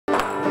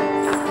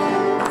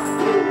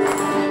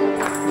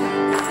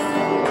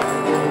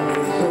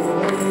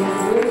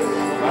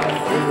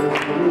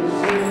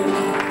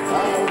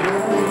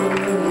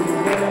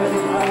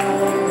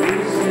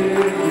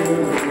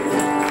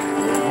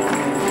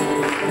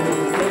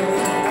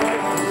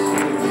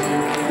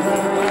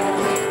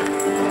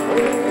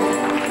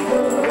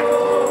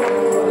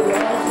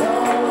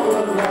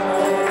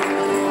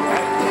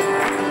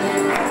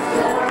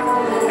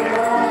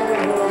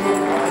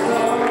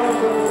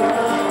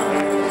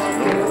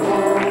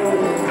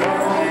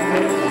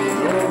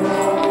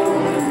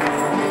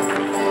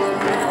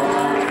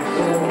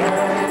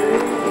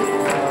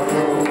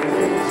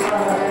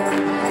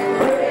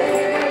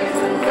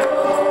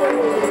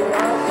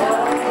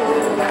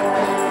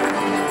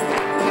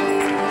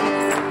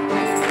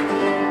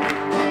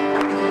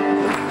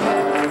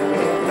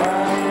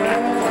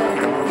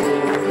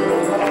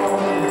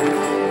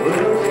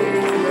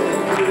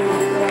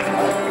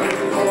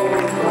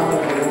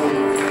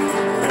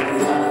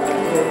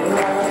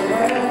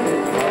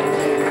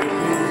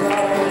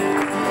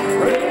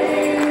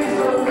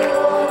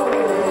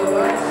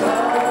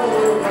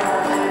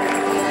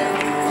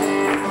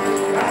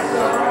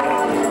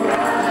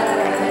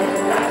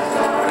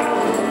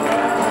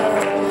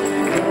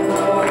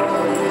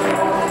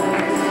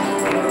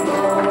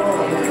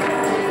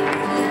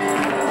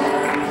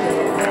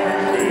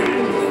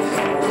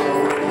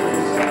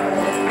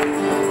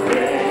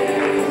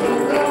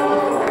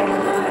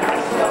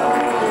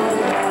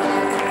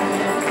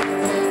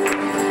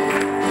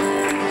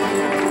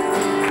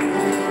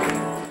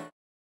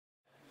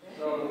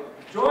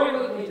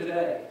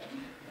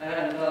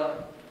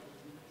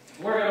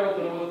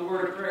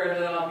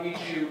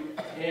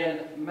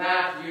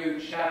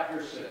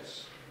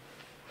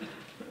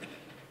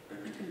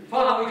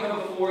Father, we come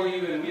before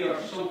you, and we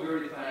are so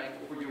very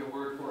thankful for your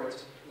word, for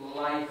its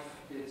life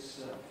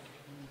itself.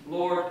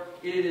 Lord,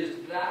 it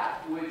is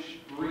that which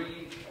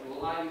breathes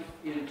life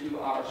into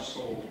our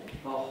soul,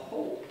 the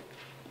hope,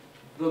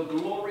 the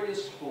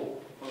glorious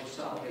hope of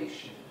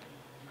salvation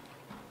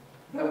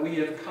that we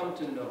have come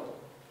to know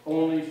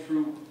only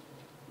through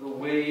the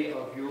way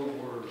of your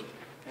word.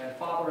 And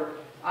Father,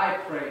 I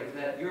pray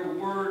that your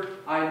word,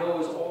 I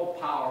know, is all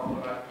powerful,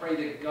 and I pray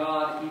that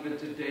God, even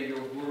today,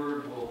 your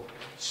word will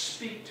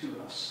speak to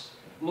us.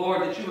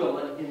 Lord, that you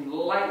will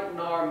enlighten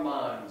our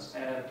minds,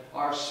 and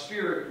our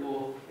spirit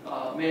will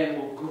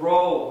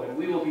grow, and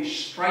we will be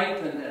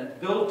strengthened and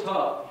built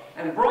up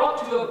and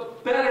brought to a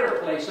better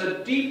place,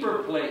 a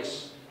deeper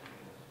place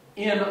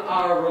in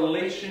our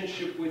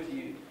relationship with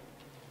you.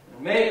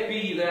 And may it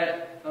be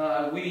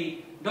that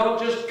we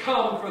don't just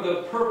come for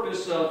the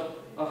purpose of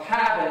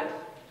habit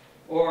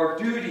or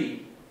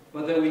duty,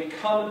 but that we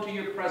come into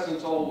your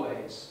presence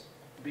always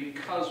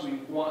because we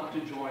want to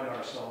join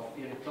ourselves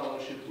in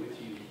fellowship with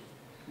you.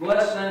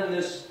 Bless then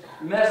this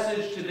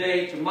message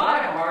today to my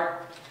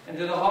heart and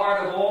to the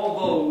heart of all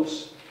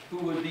those who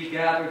would be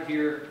gathered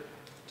here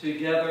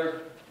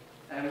together,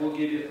 and we'll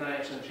give you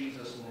thanks in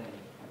Jesus'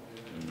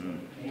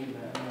 name.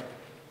 Amen.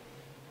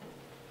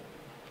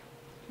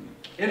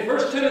 In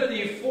 1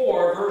 Timothy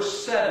 4,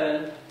 verse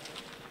 7,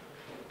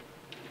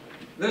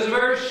 there's a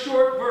very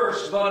short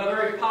verse, but a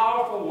very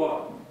powerful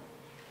one.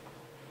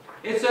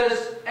 It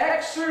says,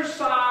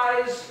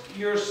 exercise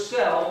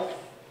yourself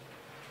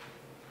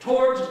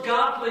towards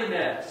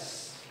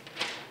godliness.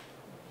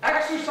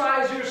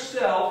 Exercise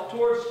yourself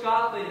towards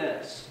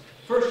godliness.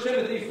 1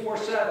 Timothy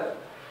 4:7.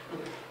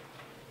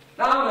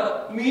 Now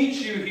I'm going to meet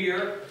you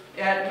here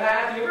at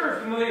Matthew, a very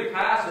familiar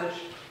passage,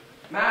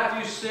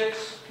 Matthew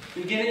 6,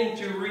 beginning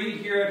to read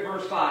here at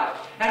verse 5.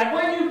 And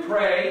when you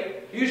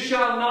pray, you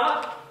shall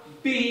not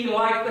be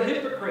like the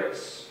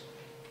hypocrites,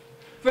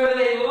 for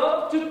they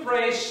love to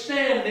pray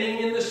standing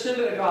in the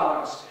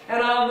synagogues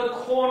and on the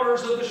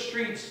corners of the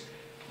streets,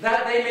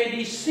 that they may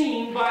be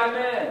seen by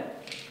men.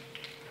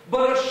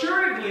 But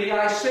assuredly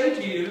I say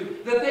to you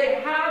that they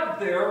have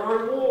their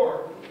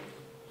reward.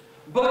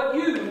 But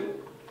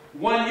you,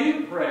 when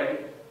you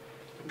pray,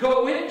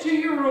 go into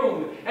your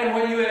room, and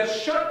when you have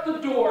shut the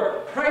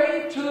door,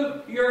 pray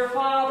to your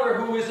Father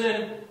who is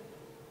in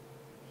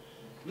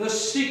the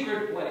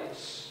secret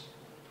place.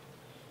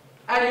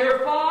 And your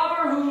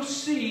Father who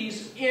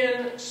sees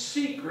in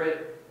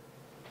secret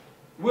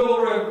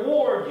will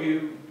reward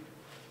you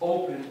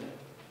openly.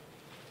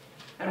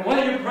 And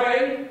when you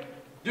pray,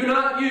 do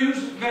not use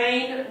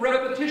vain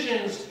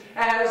repetitions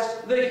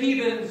as the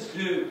heathens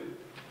do,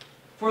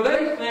 for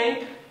they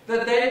think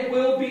that they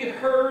will be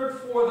heard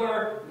for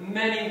their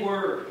many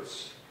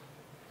words.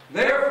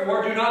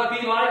 Therefore, do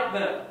not be like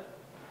them.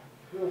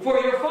 For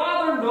your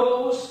Father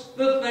knows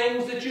the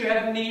things that you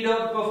have need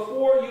of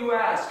before you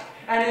ask.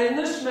 And in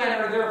this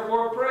manner,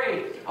 therefore,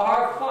 pray,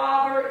 Our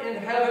Father in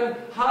heaven,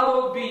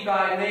 hallowed be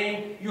thy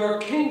name. Your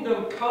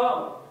kingdom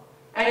come,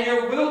 and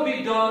your will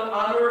be done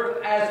on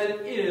earth as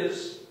it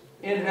is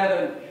in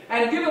heaven.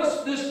 And give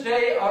us this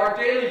day our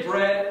daily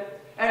bread,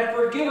 and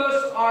forgive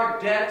us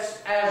our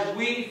debts as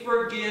we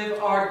forgive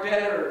our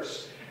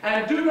debtors.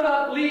 And do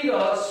not lead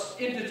us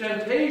into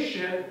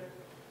temptation,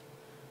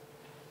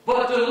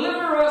 but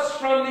deliver us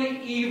from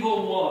the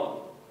evil one.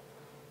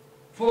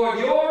 For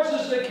yours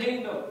is the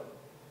kingdom,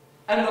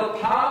 and the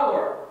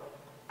power,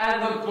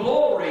 and the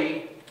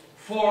glory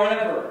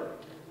forever.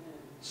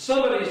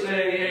 Somebody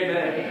say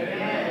amen.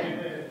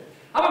 Amen.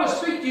 I want to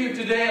speak to you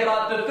today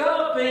about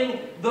developing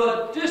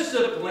the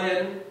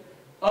discipline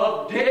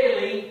of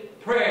daily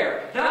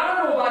prayer. Now, I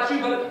don't know about you,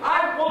 but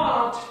I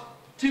want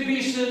to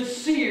be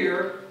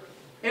sincere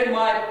in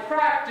my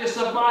practice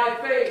of my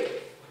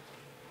faith.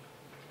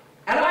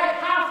 And I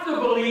have to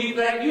believe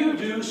that you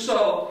do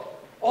so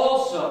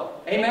also.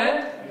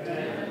 Amen?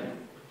 Amen.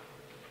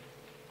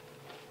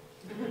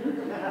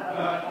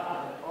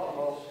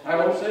 I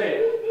won't say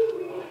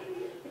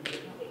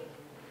it.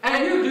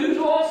 And you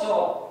do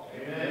also.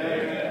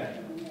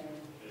 Amen.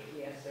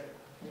 Yes, sir.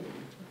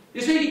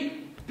 You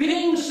see,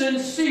 being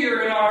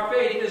sincere in our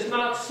faith is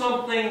not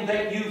something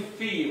that you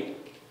feel.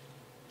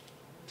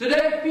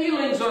 Today,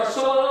 feelings are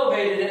so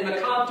elevated in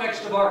the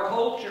context of our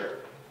culture.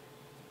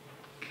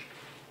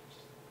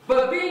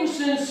 But being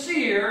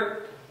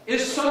sincere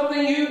is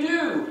something you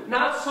do,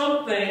 not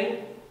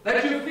something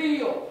that you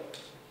feel.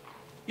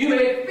 You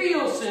may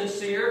feel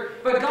sincere,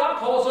 but God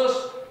calls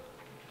us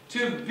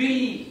to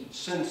be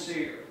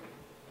sincere.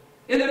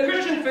 In the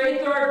Christian faith,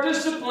 there are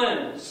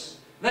disciplines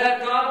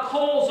that God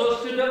calls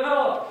us to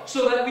develop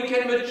so that we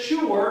can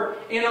mature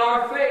in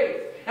our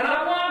faith. And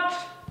I want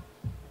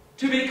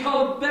to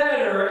become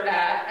better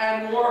at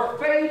and more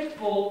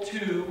faithful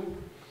to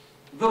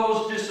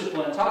those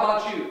disciplines. How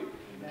about you?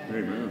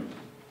 Amen.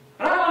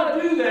 And I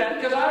want to do that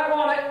because I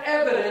want to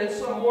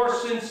evidence a more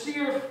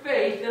sincere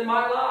faith in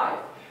my life.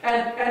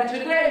 And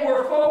today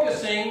we're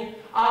focusing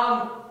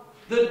on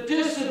the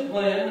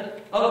discipline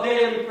of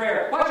daily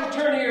prayer. Why don't you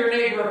turn to your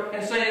neighbor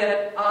and say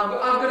that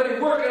I'm going to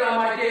be working on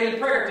my daily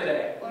prayer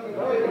today. I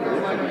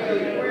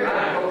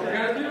hope you're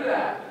going to do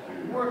that.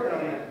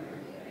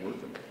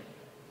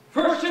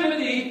 1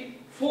 Timothy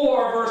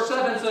 4 verse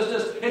 7 says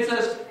this. It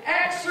says,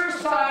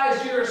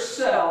 exercise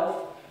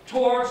yourself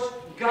towards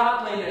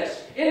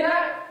godliness. In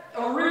that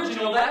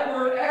original, that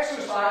word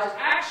exercise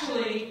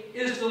actually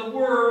is the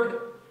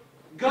word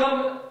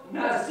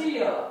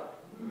gymnasia,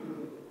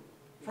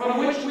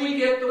 from which we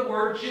get the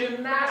word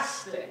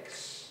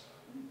gymnastics.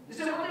 You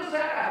say, what does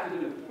that have to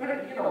do?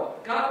 You know,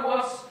 God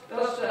wants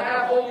us to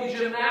have holy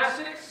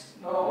gymnastics?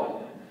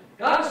 No.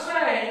 God is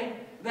saying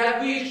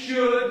that we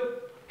should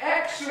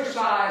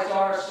exercise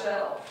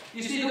ourselves.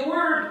 You see, the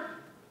word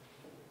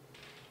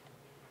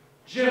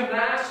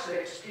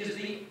gymnastics is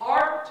the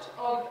art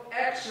of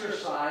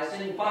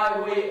exercising by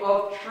way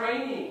of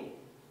training.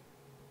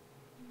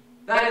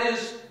 That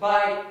is,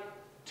 by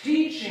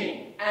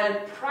teaching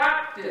and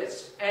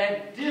practice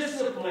and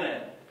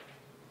discipline.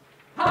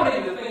 How many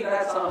of you think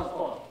that sounds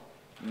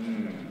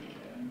fun?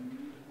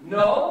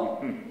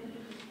 No?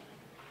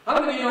 How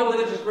many of you know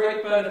that there's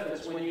great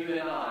benefits when you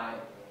and I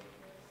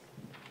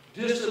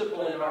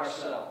discipline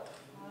ourselves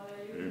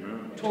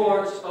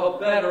towards a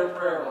better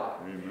prayer life?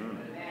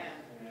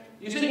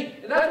 You see,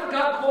 that's what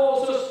God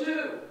calls us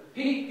to.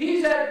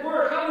 He's at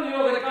work. How many of you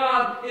know that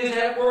God is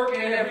at work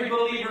in every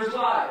believer's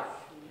life?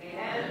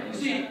 You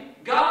see,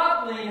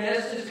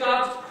 godliness is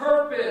God's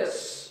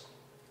purpose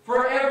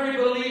for every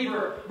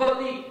believer. But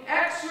the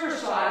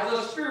exercise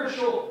of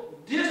spiritual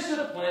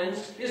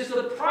disciplines is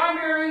the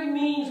primary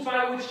means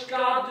by which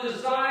God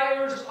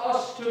desires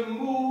us to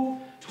move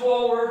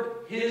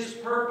toward His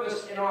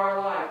purpose in our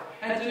life.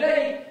 And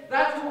today,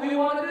 that's what we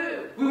want to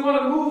do. We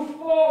want to move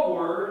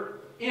forward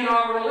in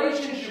our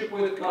relationship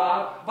with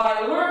God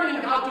by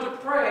learning how to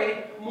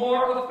pray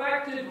more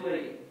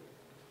effectively.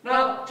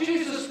 Now,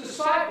 Jesus'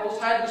 disciples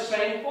had the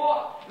same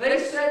thought. They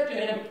said to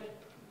Him,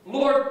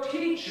 Lord,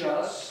 teach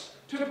us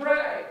to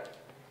pray.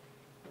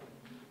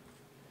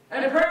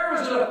 And prayer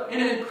is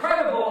an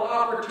incredible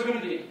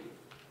opportunity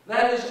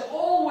that is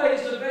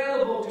always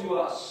available to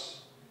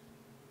us,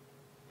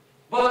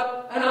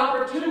 but an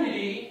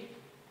opportunity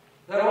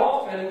that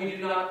often we do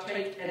not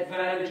take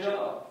advantage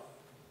of.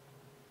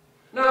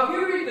 Now, if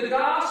you read the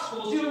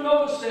Gospels, you'll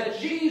notice that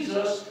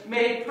Jesus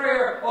made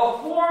prayer a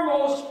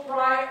foremost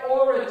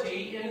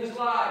priority in His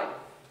life.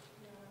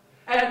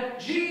 And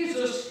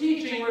Jesus'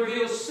 teaching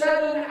reveals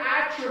 7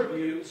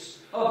 attributes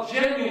of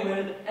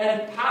genuine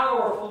and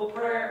powerful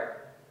prayer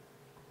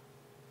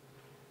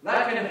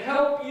that can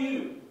help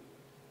you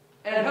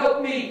and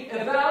help me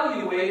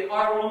evaluate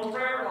our own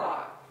prayer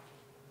life.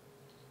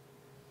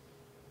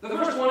 The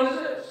first one is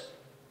this.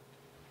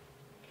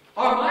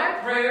 Are my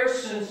prayers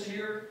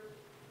sincere?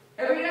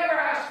 Have you ever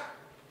asked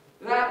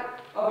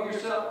that of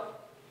yourself?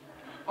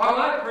 Are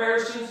my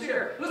prayers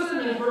sincere? Listen,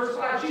 in verse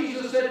 5,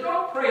 Jesus said,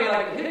 don't pray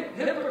like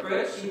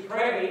hypocrites who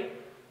pray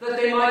that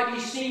they might be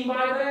seen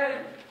by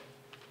men.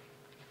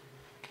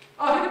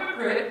 A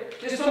hypocrite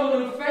is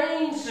someone who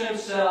feigns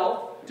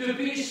himself to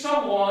be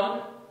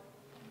someone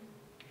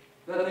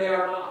that they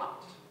are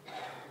not.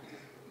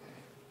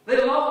 They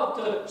love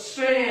to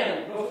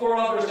stand before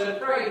others and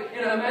pray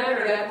in a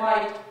manner that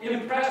might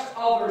impress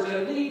others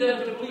and lead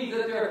them to believe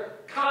that they're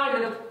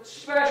kind of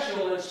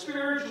special and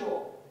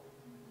spiritual.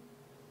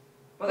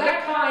 But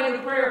that kind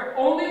of prayer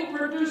only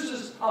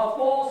produces a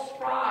false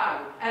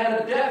pride and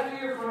a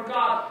deaf ear from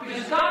God,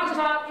 because God is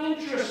not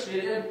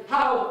interested in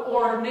how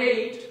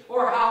ornate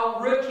or how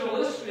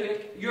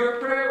ritualistic your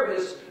prayer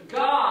is.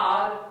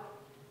 God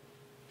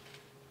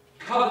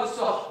covets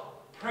a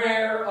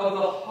prayer of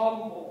the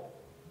humble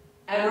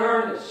and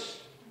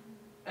earnest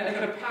and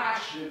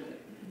compassionate.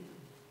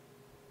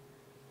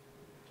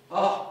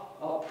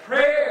 A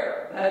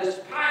prayer that is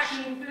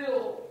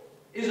passion-filled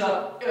is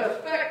an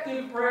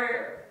effective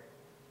prayer.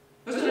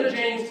 Listen to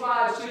James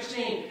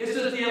 5:16. It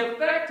says, the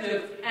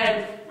effective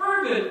and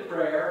fervent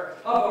prayer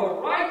of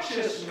a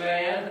righteous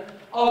man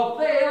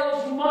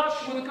avails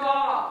much with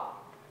God.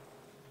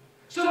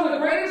 Some of the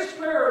greatest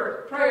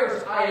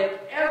prayers I have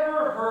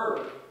ever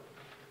heard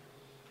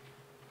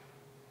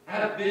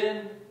have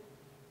been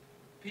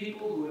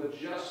people who have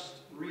just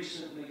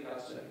recently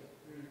got saved.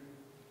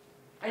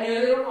 And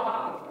they don't know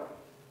how to pray.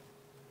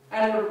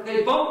 And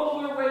they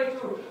bumble their way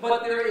through.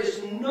 But there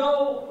is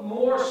no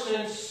more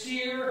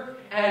sincere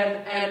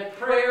and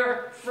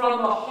prayer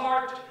from the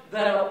heart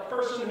than a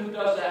person who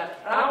does that.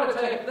 And I want to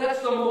tell you,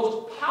 that's the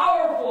most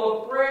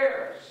powerful of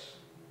prayers.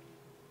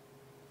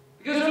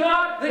 Because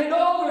they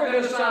know they're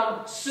going to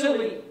sound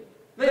silly.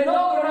 They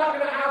know they're not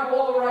going to have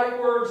all the right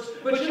words.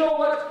 But you know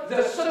what?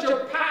 There's such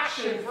a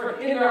passion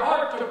in their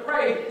heart to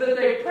pray that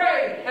they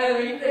pray.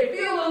 And they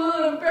feel a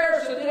little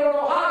embarrassed that they don't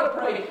know how to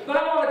pray. But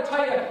I want to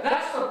tell you,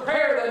 that's the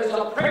prayer that is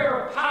a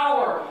prayer of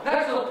power.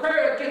 That's the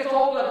prayer that gets a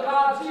hold of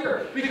God's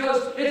ear.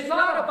 Because it's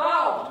not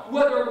about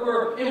whether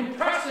we're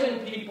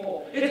impressing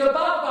people. It's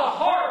about the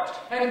heart.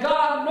 And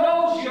God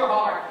knows your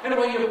heart. And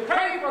when you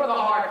pray from the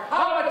heart,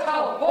 I want to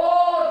tell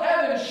all of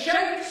heaven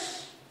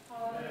shakes.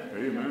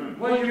 Amen.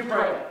 When you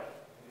pray.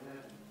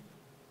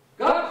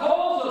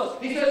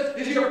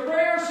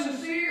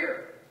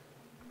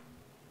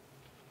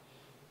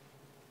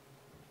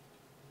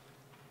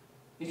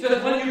 He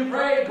says, when you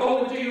pray,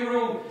 go into your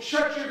room,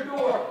 shut your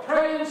door,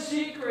 pray in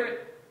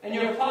secret, and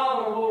your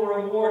Father will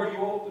reward you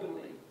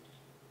openly.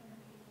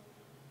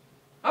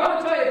 I want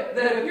to tell you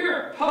that if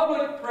your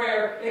public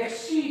prayer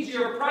exceeds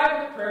your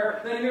private prayer,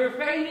 then you're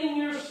feigning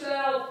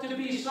yourself to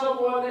be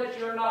someone that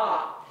you're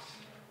not.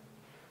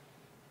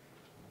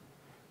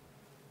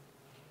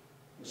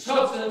 The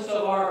substance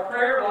of our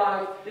prayer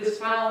life is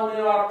found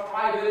in our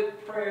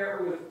private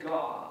prayer with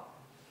God.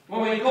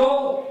 When we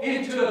go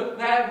into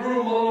that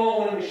room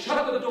alone and we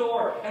shut the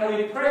door and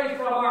we pray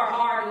from our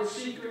heart in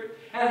secret,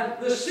 and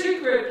the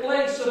secret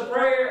place of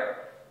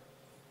prayer.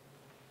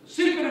 The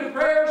secret of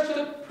prayer is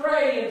to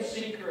pray in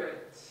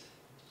secret.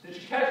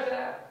 Did you catch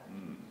that?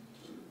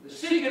 The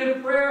secret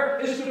of prayer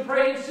is to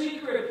pray in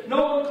secret.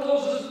 No one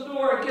closes the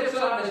door and gets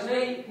on his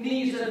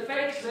knees and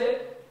fakes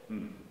it.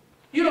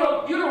 You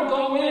don't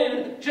go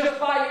in just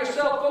by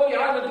yourself, go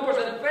behind the doors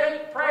and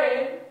fake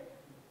praying.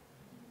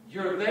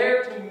 You're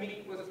there to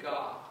meet with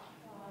God.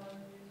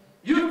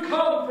 You've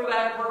come for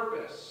that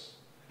purpose.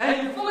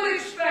 And you fully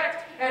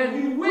expect,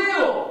 and you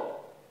will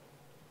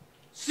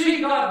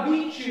see God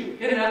meet you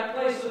in that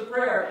place of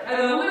prayer.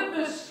 And the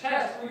litmus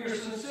test for your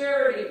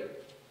sincerity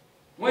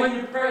when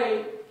you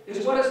pray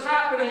is what is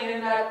happening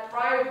in that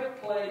private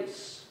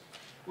place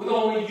with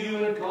only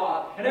you and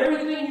God. And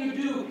everything you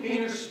do in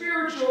your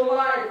spiritual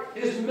life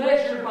is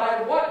measured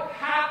by what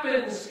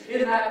happens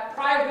in that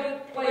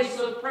private place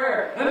of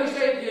prayer. Let me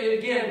say it to you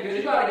again, because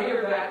you've got to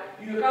hear that.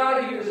 You've got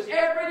to hear this.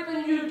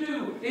 Everything you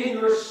do in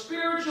your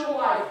spiritual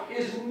life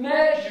is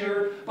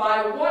measured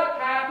by what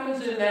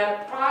happens in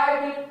that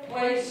private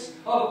place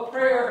of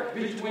prayer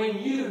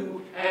between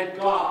you and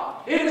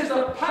God. It is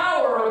the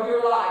power of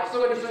your life.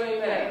 Somebody say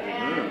amen.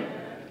 Amen.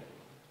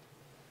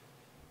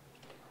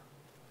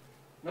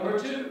 Number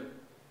 2,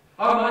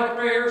 are my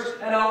prayers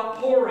an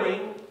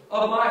outpouring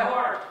of my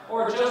heart,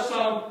 or just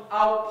some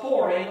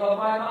outpouring of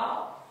my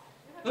mouth?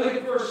 Look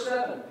at verse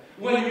 7.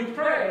 When you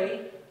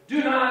pray,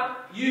 do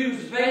not use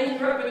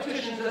vain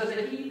repetitions as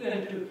the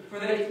heathen do, for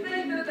they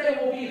think that they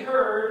will be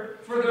heard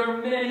for their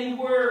many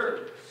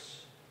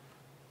words.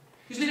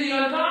 You see,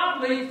 the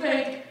ungodly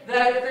think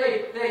that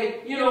if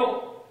they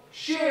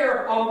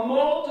share a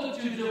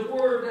multitude of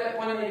words, that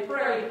when they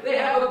pray, they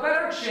have a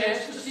better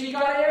chance to see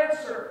God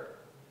answer.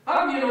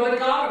 How do you know that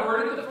God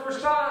heard it the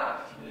first time?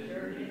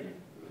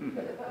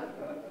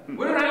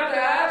 We don't have to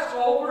ask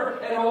over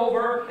and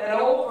over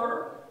and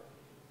over.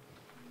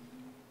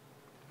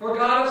 For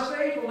God is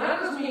faithful. That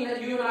doesn't mean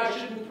that you and I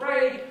shouldn't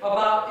pray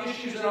about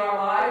issues in our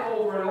life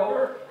over and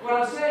over. What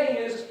I'm saying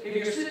is, if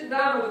you're sitting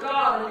down with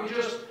God and you're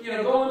just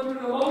going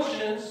through the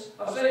motions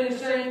of saying the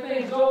same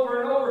things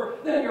over and over,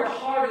 then your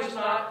heart is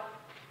not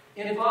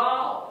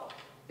involved.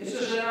 It's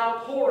just an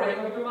outpouring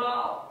of your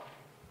mouth.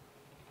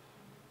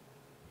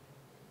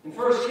 In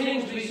 1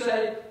 Kings we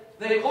say,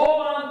 they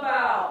called on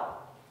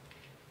Baal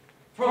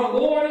from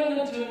morning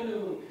until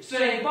noon,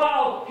 saying,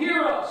 Baal,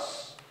 hear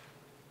us.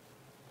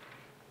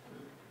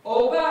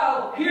 Oh,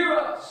 Baal, hear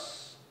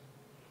us.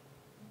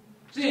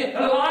 See,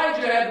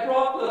 Elijah had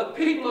brought the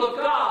people of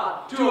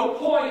God to a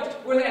point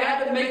where they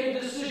had to make a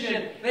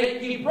decision.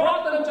 He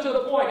brought them to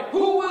the point,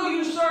 who will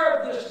you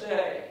serve this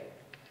day?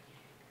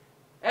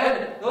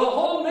 And the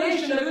whole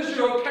nation of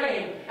Israel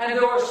came, and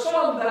there were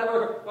some that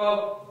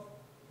were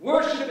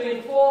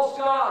worshipping false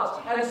gods,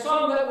 and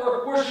some that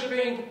were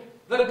worshipping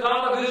the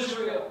God of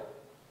Israel.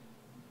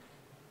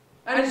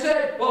 And he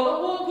said, well,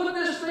 we'll put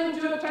this thing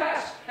to a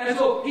test. And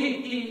so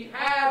he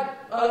had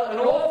an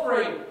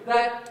offering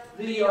that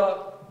the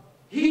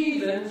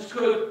heathens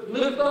could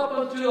lift up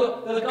unto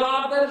the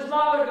God that is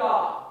not a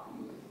God.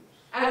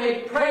 And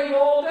they prayed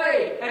all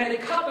day, and they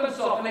cut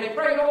themselves, and they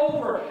prayed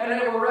over,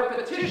 and they were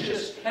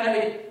repetitious, and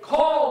they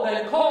called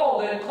and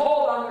called and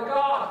called on the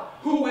God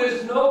who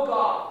is no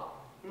God.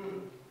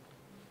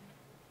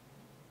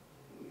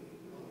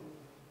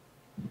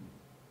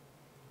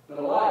 But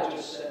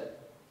Elijah said,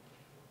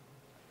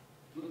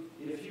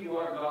 if you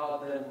are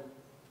God, then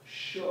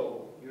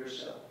show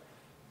yourself.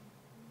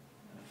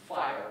 And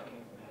fire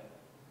came from heaven.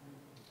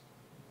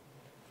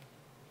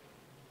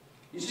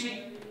 You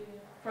see,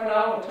 friend,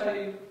 I want to tell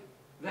you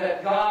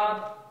that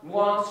God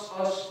wants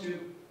us to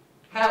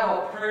have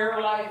a prayer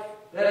life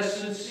that is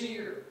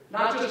sincere.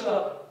 Not just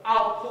an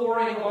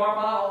outpouring of our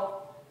mouth,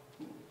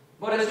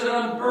 but it's an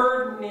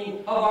unburdening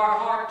of our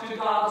heart to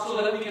God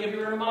so that we can be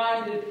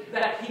reminded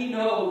that He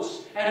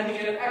knows and we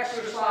can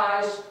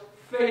exercise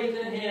faith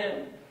in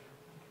Him.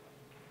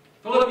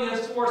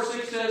 Philippians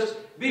 4:6 says,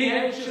 be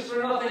anxious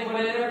for nothing,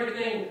 but in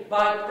everything,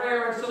 by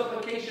prayer and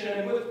supplication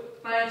and with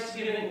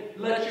thanksgiving,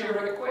 let your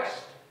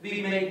request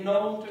be made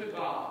known to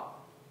God.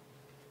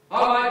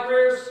 Are my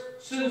prayers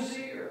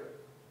sincere?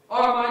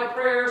 Are my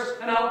prayers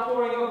an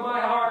outpouring of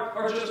my heart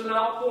or just an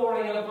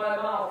outpouring of my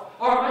mouth?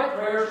 Are my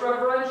prayers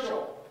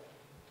reverential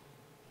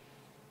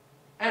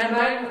and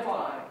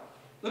magnifying?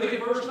 Look at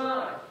verse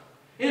 9.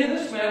 In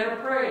this manner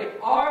pray,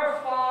 Our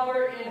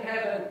Father in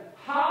heaven,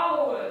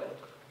 hallowed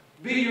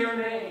be your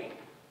name.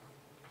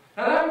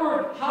 Now that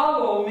word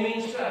hallow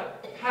means to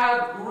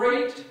have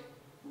great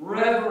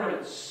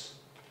reverence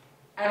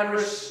and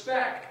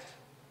respect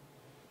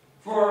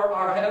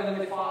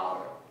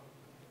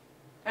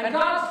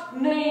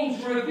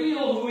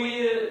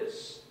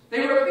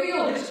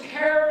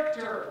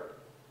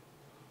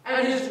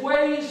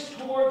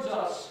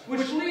us,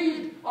 which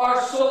lead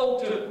our soul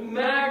to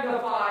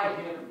magnify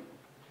Him.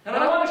 And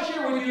I want to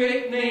share with you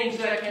 8 names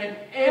that can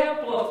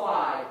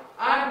amplify.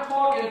 I'm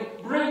talking,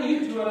 bring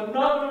you to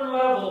another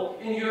level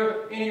in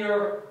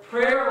your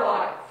prayer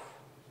life.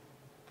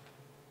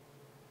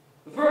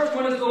 The first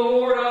one is the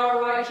Lord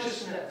our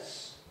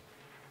righteousness.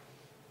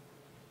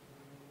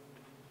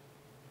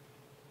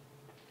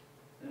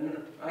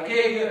 And I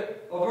gave you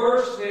a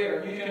verse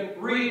there. You can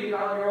read it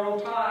on your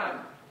own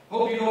time.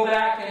 Hope you go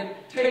back and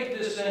take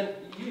this and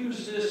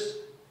use this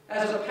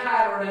as a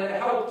pattern and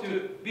help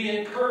to be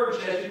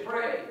encouraged as you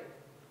pray.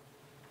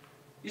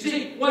 You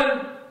see,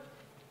 when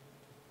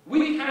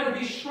we can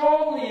be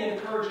strongly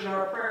encouraged in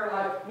our prayer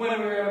life when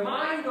we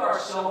remind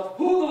ourselves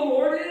who the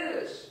Lord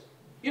is.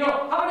 You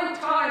know, how many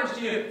times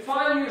do you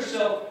find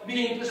yourself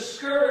being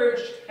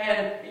discouraged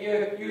and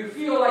you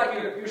feel like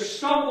you're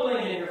stumbling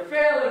and you're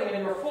failing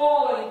and you're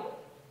falling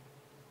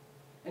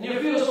and you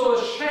feel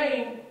so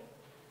ashamed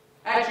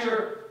at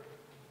your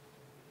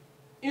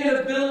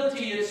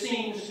inability, it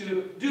seems,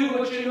 to do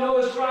what you know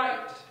is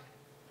right.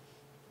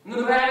 And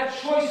the bad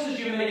choices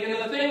you make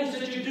and the things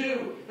that you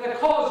do that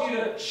cause you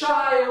to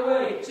shy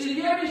away. See,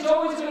 the enemy's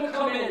always going to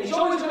come in. He's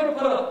always going to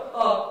put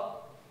a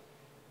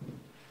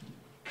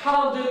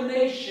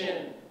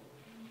condemnation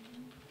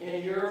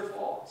in your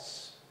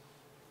thoughts.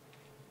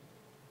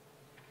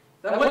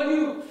 That when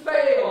you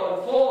fail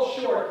and fall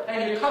short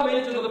and you come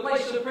into the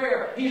place of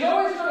prayer, he's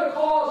always going to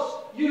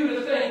cause you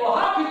to think, well,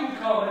 how can you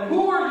come and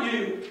who are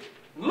you?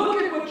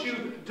 Look at what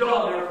you've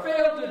done or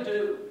failed to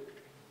do.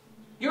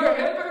 You're a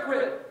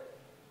hypocrite.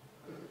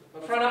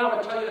 My friend, I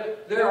want to tell you,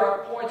 there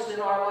are points in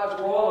our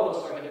lives where all of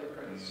us are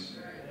hypocrites.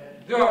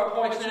 There are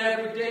points in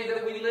every day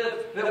that we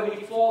live that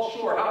we fall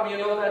short. How do you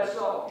know that's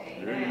so?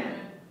 Amen.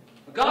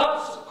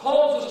 God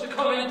calls us to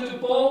come in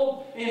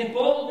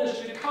boldness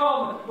to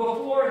come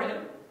before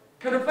Him,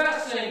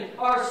 confessing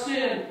our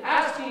sin,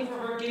 asking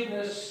for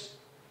forgiveness,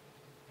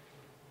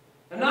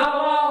 and not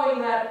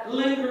allowing that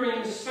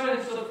lingering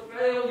sense of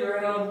failure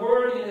and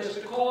unworthiness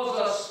to cause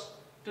us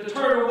to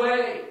turn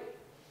away,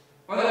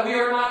 or that we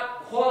are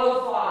not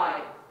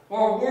qualified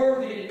or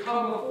worthy to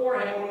come before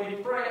Him when we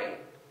pray.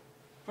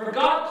 For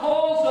God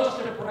calls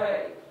us to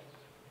pray.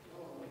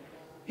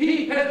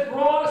 He has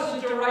brought us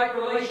into a right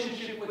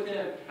relationship with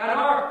Him, and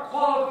our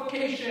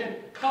qualification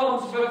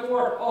comes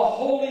before a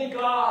holy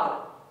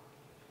God.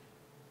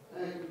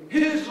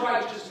 His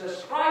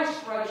righteousness,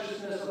 Christ's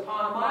righteousness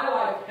upon my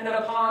life and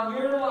upon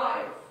your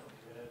life.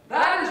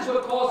 That is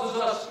what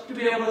causes us to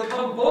be able to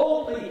come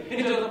boldly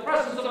into the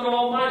presence of an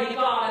almighty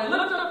God and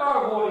lift up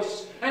our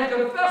voice and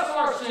confess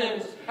our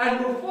sins and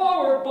move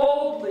forward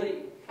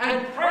boldly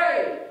and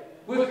pray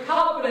with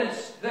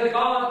confidence that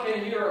God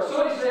can hear us.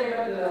 Somebody say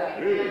amen to that.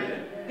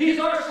 Amen. He's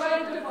our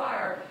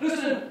sanctifier.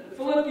 Listen,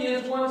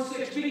 Philippians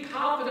 1:6, be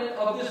confident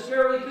of this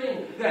very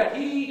thing, that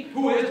He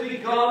who has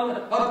begun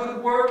a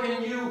good work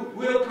in you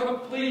will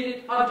complete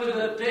it unto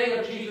the day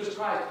of Jesus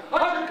Christ.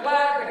 Aren't you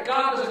glad that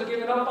God hasn't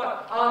given up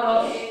on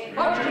us?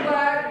 Aren't you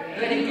glad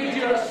that He gives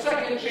you a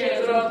second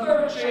chance and a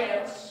third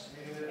chance?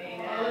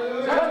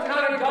 Amen. That's the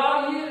kind of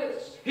God He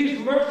is. He's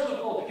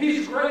merciful.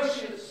 He's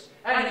gracious.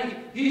 And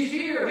He's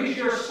here. He's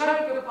your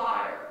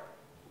sanctifier.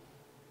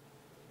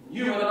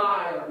 You and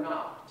I are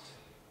not.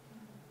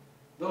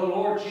 The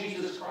Lord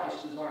Jesus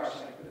Christ is our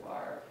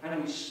sanctifier,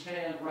 and we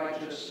stand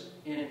righteous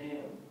in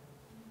Him.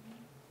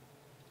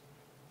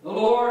 The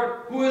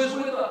Lord who is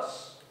with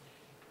us.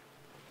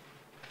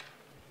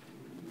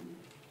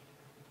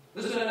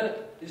 Listen,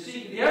 you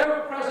see, the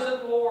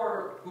ever-present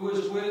Lord who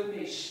is with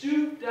me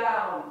stooped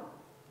down.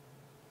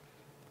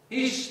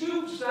 He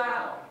stoops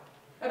down.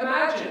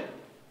 Imagine,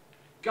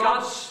 God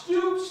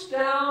stoops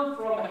down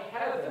from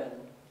heaven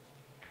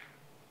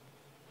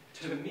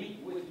to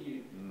meet with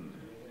you.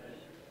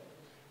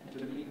 To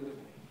meet with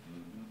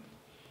me.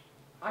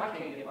 I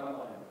can't get my mind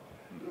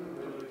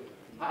around it.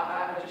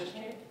 I just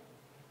can't.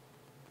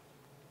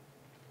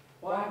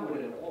 Why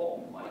would an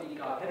almighty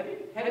God... Have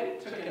you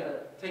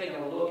taken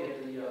a look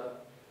at the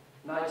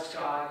night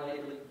sky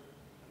lately?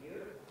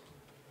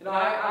 You know,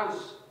 I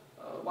was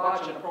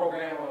watching a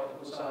program, it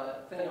was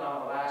a thing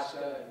on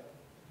Alaska,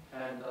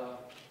 and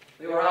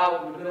they were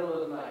out in the middle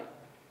of the night.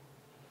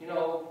 You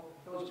know,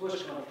 it was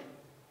bush country.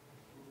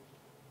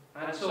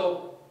 And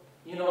so,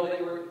 you know,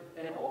 they were...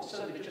 And all of a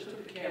sudden, they just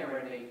took the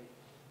camera and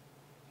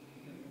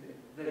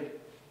they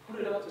put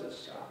it up to the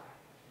sky.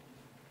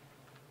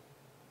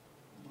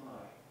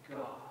 My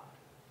God.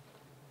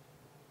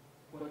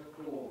 What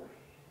glory.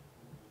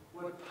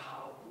 What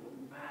power. What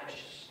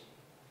majesty.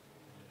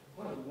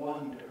 What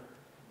wonder.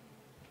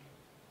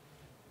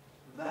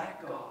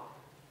 That God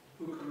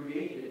who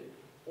created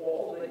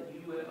all that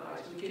you and I,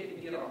 so we can't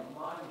even get our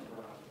mind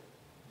around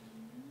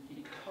it.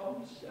 He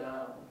comes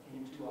down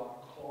into our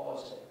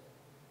closet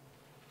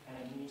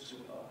and meets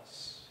with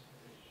us.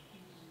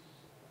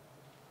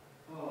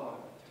 Oh, I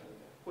tell you,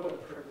 what a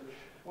privilege.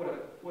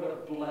 What a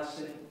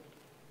blessing.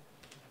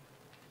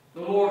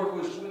 The Lord who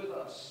is with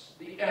us,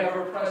 the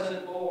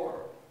ever-present Lord.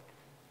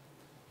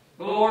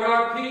 The Lord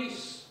our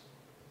peace.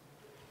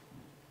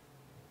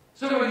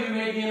 Some of you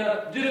may may be in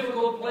a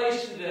difficult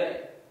place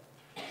today.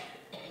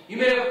 You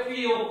may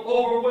feel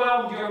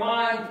overwhelmed. Your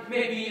mind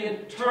may be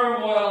in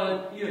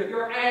turmoil, and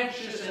you're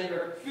anxious, and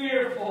you're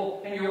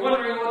fearful, and you're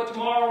wondering what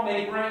tomorrow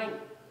may bring.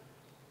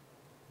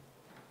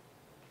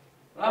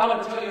 But I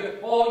want to tell you,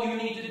 all you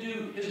need to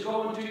do is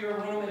go into your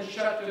room and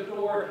shut the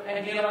door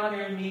and get on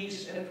your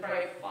knees and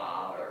pray,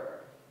 Father,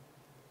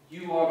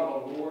 you are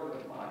the Lord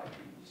of my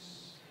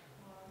peace.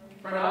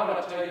 Friend, I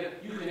want to tell you,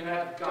 you can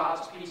have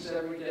God's peace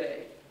every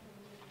day.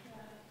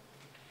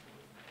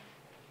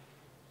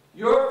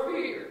 Your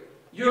fear,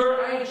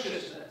 your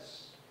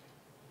anxiousness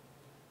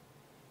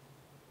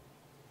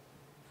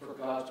for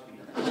God's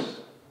peace.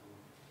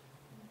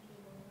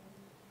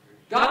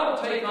 God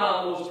will take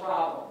on those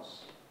problems.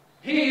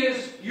 He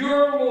is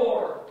your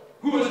Lord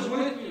who is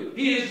with you.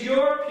 He is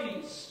your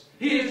peace.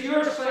 He is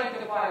your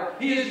sanctifier.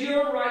 He is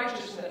your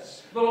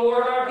righteousness. The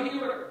Lord our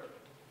healer.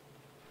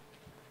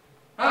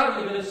 How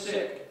have you been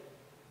sick?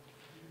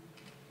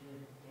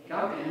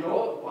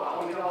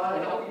 Wow, we got a lot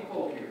of healthy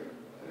folk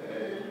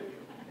here.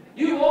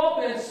 You've all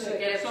been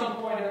sick at some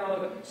point or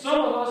another. Some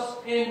of us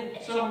in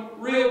some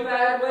real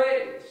bad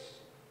ways.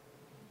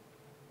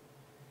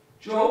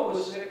 Job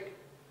was sick.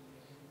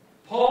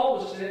 Paul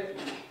was sick.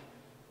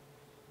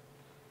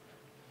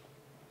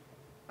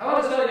 I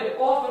want to tell you,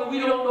 often we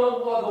don't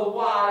know the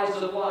whys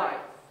of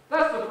life.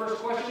 That's the first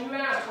question you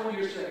ask when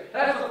you're sick.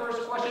 That's the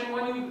first question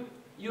when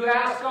you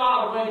ask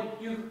God when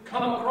you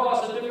come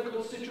across a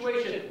difficult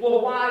situation.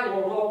 Well, why,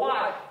 Lord? Well,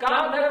 why?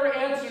 God never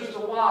answers the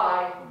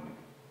why.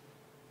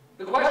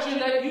 The question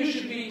that you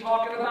should be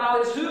talking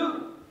about is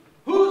who?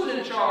 Who's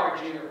in charge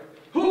here?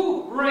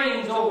 Who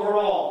reigns over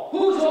all?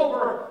 Who's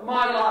over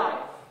my life?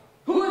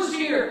 Who is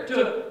here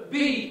to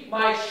be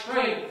my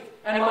strength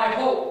and my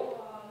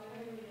hope?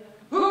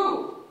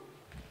 Who?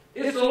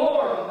 It's the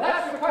Lord.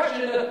 That's the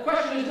question. The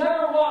question is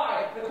never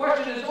why. The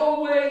question is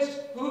always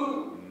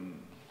who?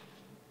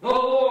 The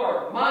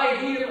Lord, my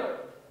healer.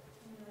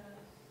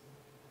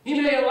 He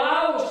may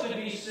allow us to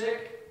be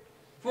sick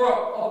for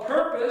a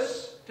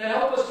purpose, to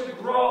help us to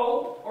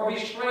grow or be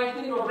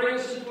strengthened or bring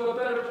us into a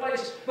better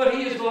place. But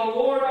He is the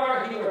Lord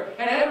our healer.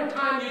 And every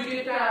time you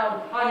get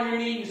down on your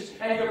knees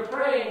and you're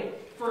praying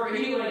for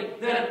healing,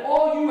 then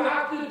all you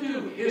have to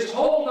do is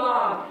hold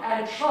on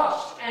and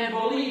trust and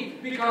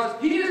believe, because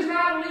He is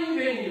not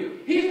leaving you.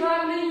 He's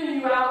not leaving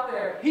you out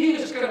there. He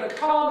is going to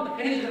come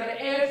and He's going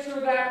to answer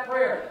that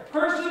prayer.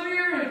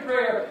 Persevere in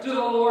prayer to the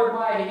Lord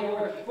my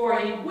healer, for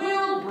He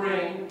will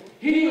bring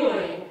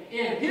healing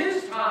in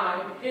His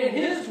time, in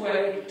His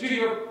way, to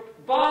your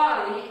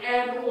body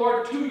and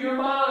or to your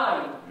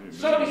mind.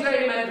 Somebody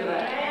say amen to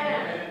that.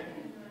 Amen.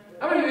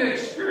 How many of you have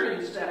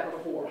experienced that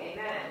before?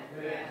 Amen.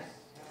 Yes.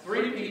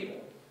 3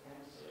 people.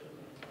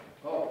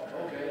 Oh,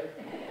 okay.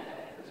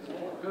 This is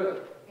more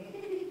good.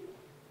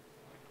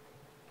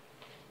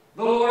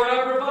 The Lord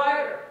our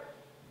provider.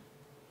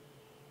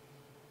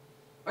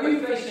 Are you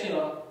facing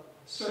a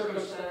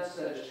circumstance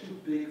that is too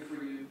big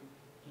for you?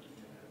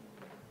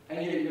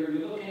 And you're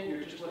looking,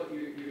 you're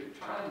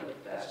trying the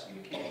best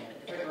you can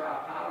to figure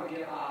out how to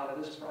get out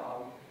of this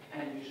problem,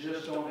 and you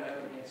just don't have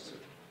an answer.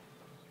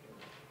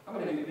 How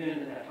many of you have been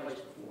in that place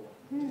before?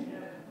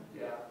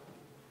 Yeah.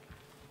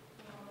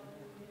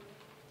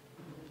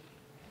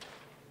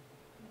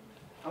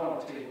 I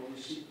want to tell you, when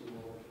you seek the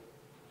Lord,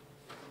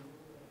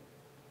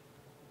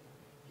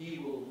 He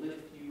will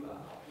lift you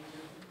out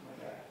like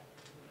that.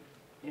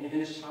 In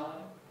His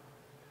time,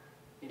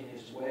 in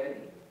His way.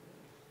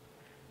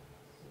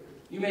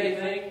 You may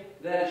think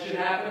that it should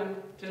happen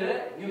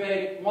today. You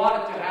may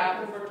want it to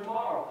happen for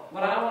tomorrow.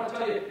 But I want to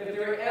tell you, if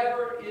there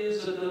ever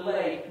is a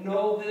delay,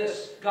 know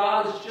this: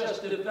 God is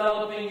just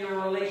developing your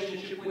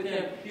relationship with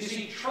Him. You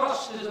see,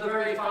 trust is the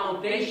very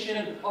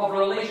foundation of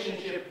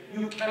relationship.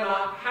 You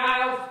cannot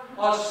have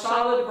a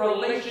solid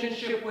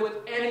relationship with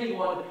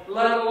anyone,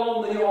 let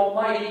alone the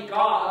Almighty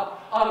God,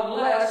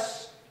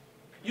 unless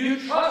you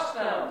trust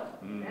them.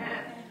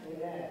 Amen.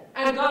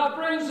 And God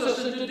brings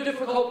us into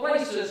difficult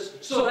places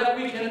so that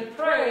we can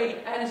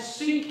pray and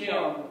seek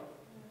Him.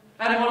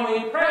 And when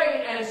we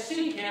pray and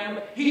seek Him,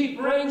 He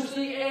brings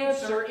the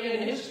answer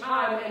in His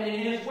time and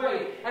in His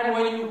way. And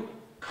when you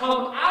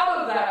come out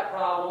of that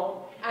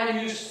problem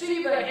and you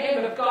see the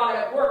hand of God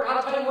at work,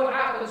 I'll tell you what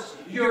happens.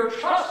 Your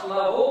trust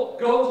level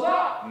goes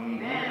up.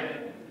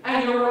 Amen.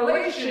 And your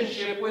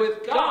relationship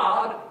with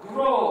God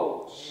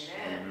grows.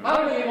 Amen.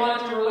 How many of you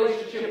want your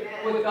relationship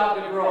with God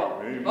to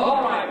grow? Amen.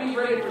 All right, be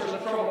ready for some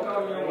trouble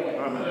coming your way.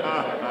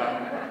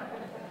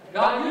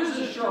 God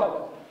uses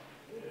trouble.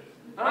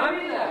 And I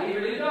mean that. He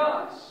really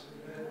does.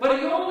 But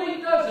He only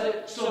does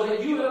it so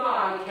that you and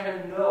I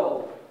can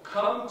know,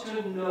 come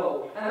to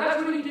know. And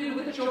that's what He did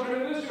with the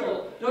children of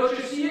Israel. Don't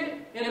you see it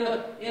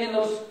in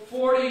those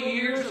 40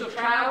 years of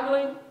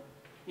traveling?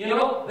 You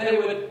know,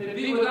 they'd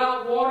be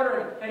without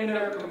water, and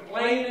they're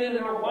complaining, and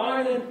they're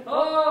whining.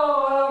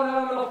 Oh, I don't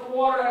have enough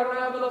water. I don't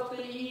have enough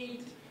to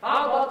eat.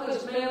 How about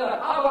this manna?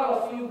 How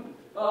about a few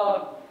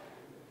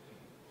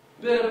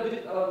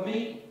bit of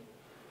meat?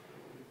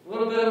 A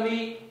little bit of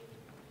meat.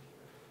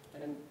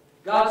 And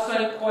God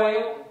sent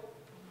quail.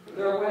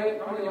 They're away.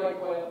 How many like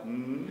quail?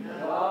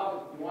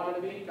 Well, you wanted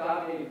to be,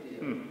 God gave it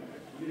to you.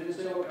 You didn't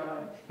say what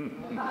kind.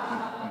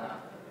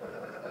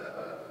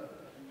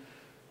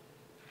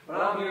 But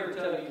I'm here to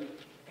tell you,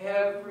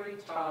 every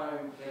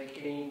time they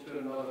came to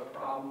another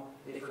problem,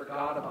 they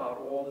forgot about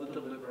all the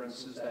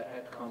deliverances that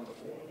had come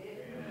before.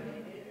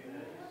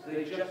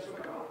 They just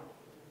forgot.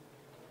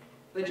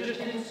 They just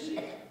didn't see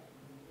it.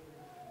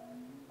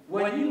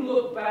 When you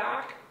look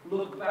back,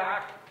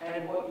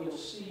 and what you'll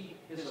see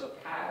is a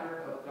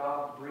pattern of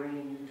God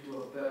bringing you to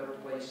a better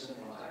place in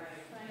life.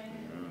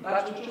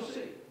 That's what you'll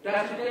see.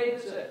 That's what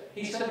David said.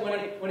 He said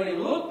when he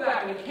looked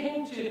back, and he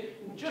came to,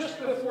 just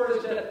before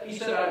his death, he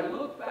said, I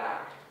looked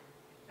back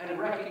and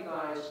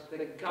recognized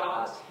that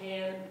God's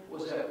hand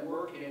was at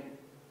work in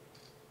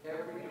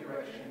every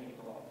direction he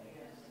called me.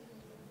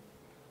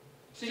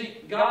 See,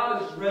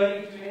 God is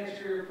ready to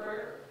answer your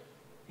prayer.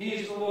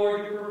 He's the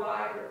Lord your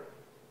provider.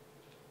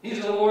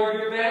 He's the Lord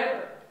your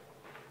banner.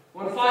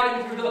 When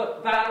fighting through the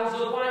battles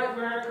of life,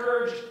 we're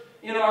encouraged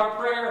in our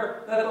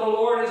prayer that the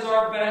Lord is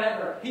our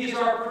banner. He's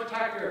our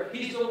protector.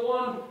 He's the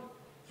one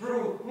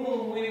through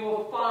whom we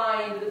will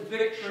find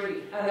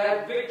victory, and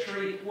that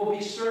victory will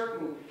be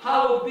certain.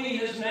 Hallowed be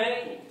His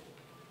name.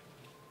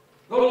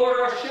 The Lord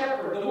our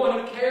shepherd, the one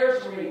who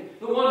cares for me,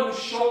 the one who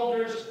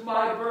shoulders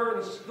my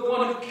burdens, the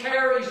one who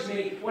carries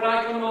me when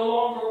I can no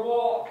longer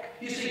walk.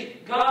 You see,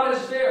 God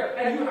is there,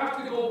 and you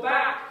have to go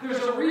back.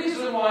 There's a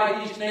reason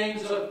why these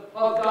names of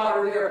God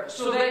are there,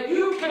 so that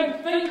you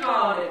can think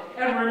on it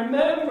and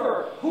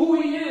remember who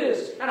He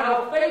is and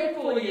how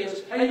faithful He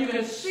is, and you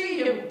can see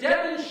Him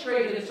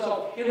demonstrate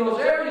Himself in those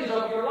areas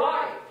of your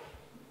life.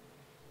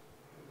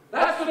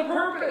 That's the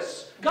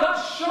purpose.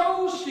 God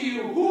shows to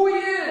you who He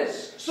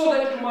is so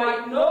that you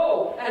might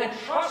know and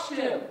trust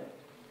Him.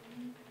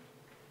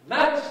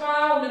 That is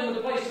found in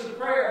the places of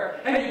prayer.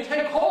 And you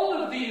take hold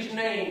of these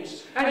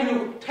names, and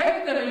you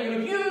take them and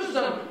you use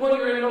them when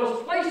you're in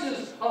those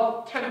places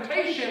of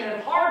temptation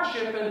and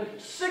hardship and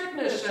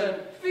sickness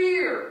and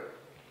fear.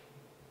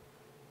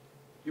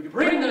 You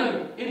bring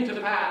them into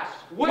pass.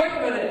 Wait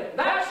a minute.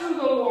 That's who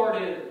the Lord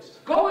is.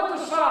 Go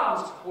into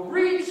Psalms.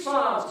 Read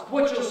Psalms.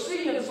 What you'll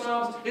see in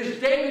Psalms is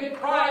David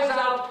cries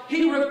out.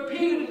 He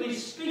repeatedly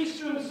speaks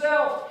to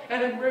himself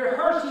and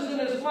rehearses in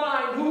his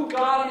mind who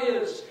God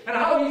is and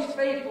how He's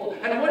faithful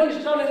and what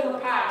He's done in the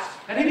past.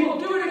 And He will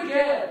do it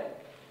again.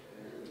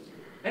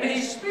 And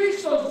he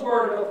speaks those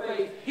words of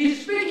faith.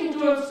 He's speaking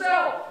to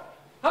himself.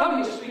 How do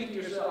you speak to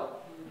yourself?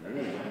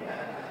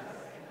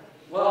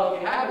 Well,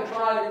 if you haven't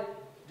tried it,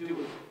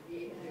 do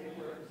it.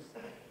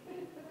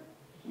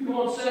 We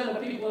won't send the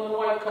people in the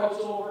white coats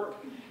over.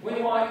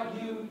 We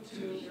want you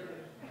to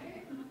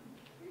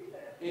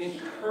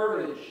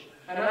encourage.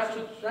 And that's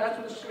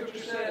what the Scripture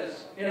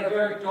says. In a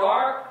very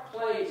dark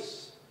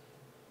place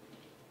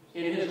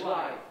in his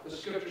life, the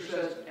Scripture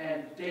says,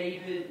 and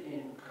David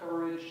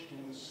encouraged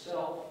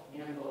himself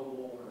in the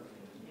Lord.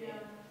 Yeah.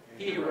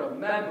 He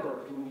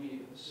remembered who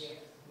He is.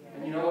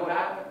 And you know what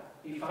happened?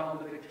 He found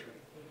the victory.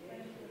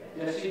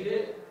 Yes, he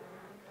did.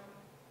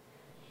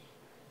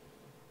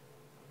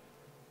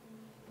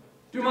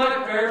 Do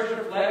my prayers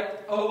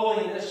reflect a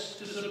willingness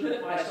to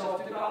submit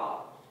myself to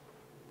God?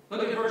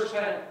 Look at verse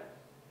 10.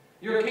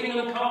 Your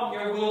kingdom come,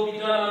 your will be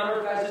done on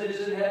earth as it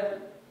is in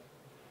heaven.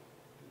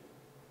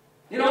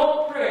 In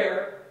all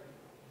prayer,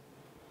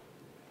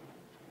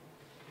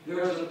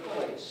 there is a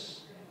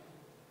place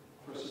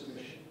for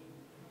submission.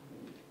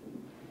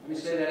 Let me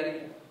say that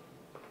again.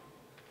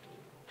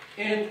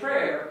 In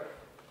prayer,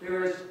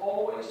 there is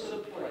always a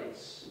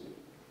place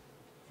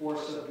for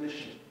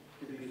submission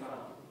to be found.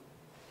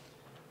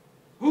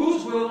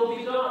 Whose will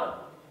be done?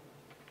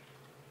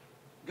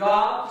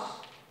 God's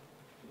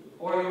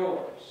or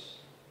yours?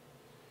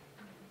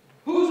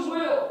 Whose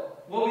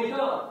will be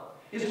done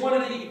is one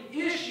of the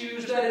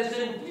issues that is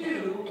in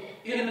view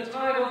in the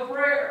time of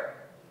prayer.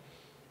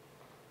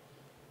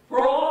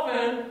 For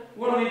often,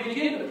 when we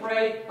begin to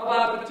pray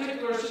about a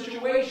particular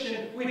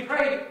situation, we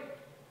pray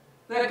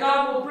that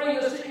God will bring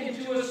us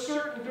into a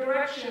certain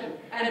direction.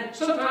 And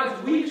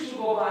sometimes weeks will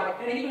go by,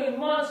 and even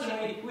months,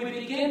 and we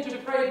begin to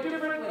pray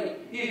differently.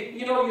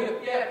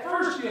 At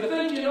first you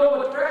think you know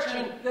what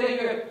direction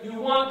that you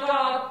want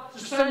God to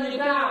send you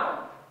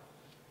down.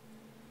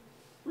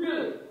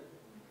 Really?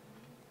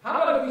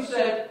 How about if you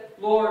said,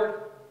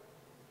 Lord,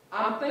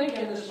 I'm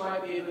thinking this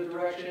might be the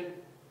direction,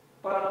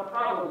 but I'm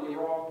probably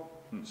wrong.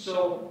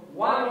 So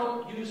why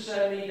don't you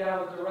send me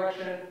down the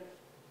direction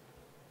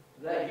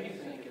that you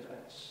think is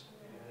best?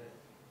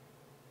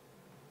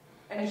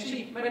 And you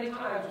see, many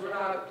times we're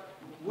not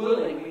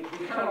willing.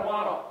 We kind of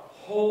want to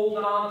hold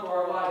on to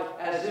our life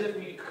as if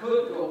we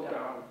could go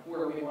down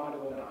where we want to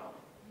go down.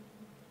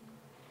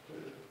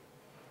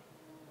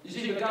 You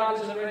see, but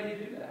God isn't ready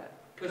to do that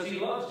because He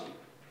loves you.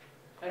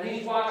 And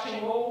He's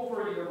watching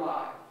over your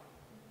life.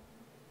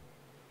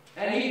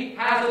 And He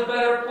has a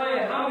better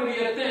plan. How many of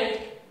you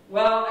think,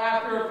 well,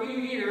 after a few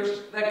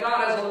years, that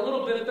God has a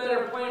little bit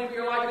better plan for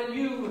your life than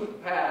you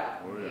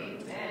have? Oh,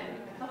 yeah.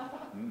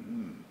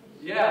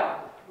 Yeah.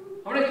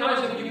 How many times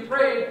have you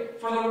prayed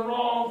for the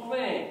wrong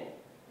thing?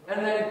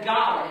 And then God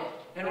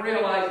and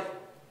realize,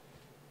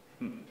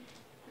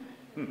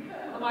 what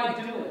am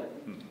I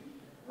doing?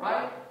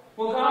 Right?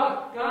 Well,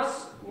 God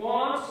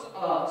wants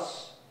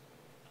us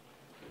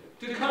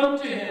to come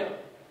to Him,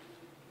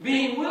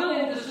 being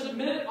willing to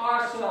submit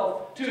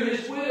ourselves to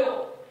His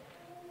will.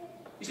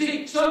 You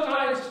see,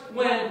 sometimes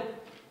when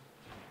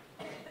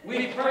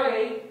we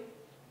pray,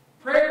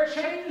 prayer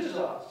changes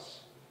us.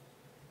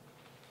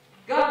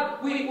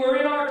 God, we're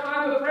in our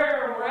time of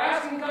prayer and we're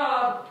asking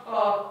God,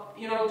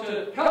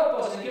 to help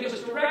us and give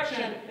us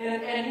direction.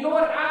 And you know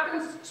what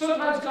happens?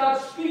 Sometimes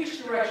God speaks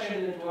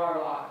direction into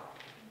our life.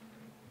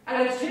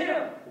 And it's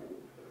Him.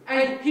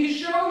 And He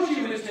shows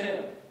you it's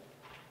Him.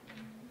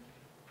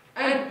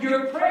 And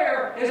your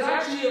prayer is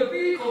actually a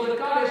vehicle that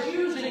God is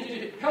using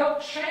to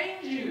help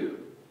change you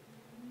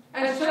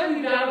and send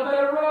you down a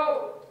better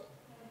road.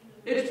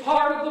 It's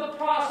part of the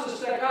process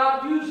that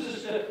God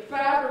uses to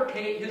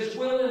fabricate His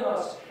will in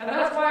us. And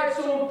that's why it's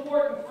so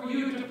important for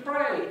you to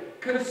pray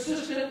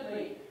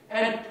consistently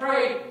and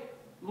pray,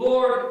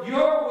 Lord,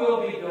 your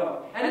will be done.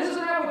 And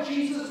isn't that what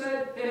Jesus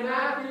said in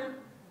Matthew?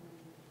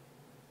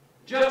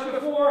 Just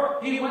before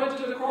He went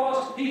to the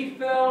cross, He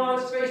fell on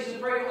His face and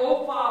prayed,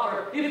 oh,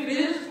 Father, if it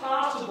is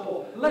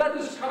possible, let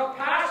this cup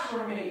pass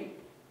from me.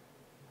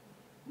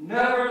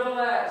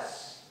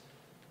 Nevertheless,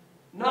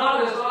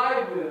 not as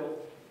I will,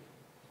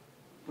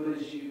 but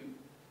as you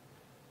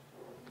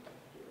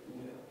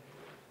will.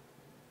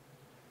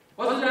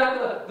 Wasn't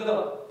that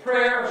the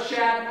prayer of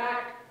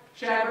Shadrach,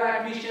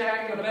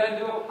 Meshach, and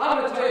Abednego? I'm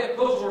going to tell you,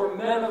 those were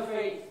men of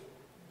faith.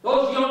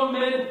 Those young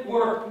men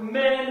were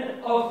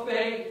men of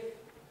faith.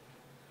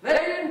 They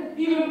didn't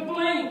even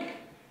blink.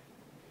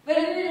 They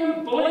didn't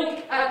even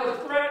blink at the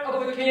threat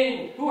of the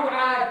king who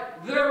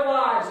had their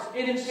lives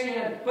in his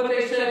hand. But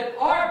they said,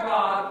 our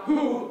God,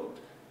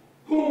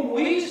 whom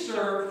we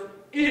serve,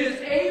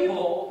 is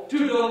able to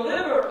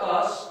deliver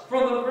us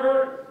from the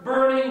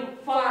burning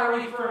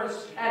fiery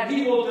furnace, and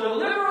He will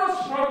deliver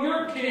us from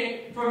your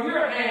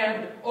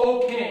hand,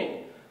 O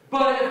king.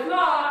 But if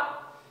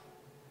not,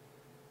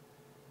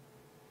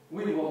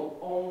 we will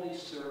only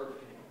serve Him.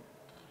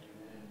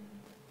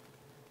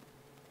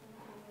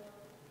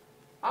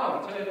 I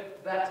want to tell you,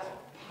 that's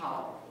a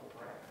powerful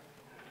prayer.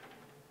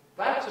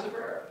 That's a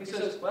prayer. He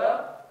says,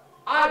 well,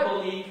 I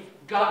believe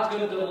God's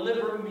going to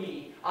deliver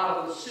me out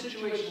of the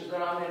situations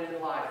that I'm in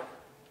life.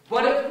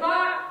 But if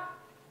not,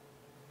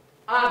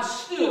 I'm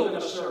still going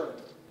to serve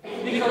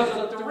Him. Because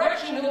the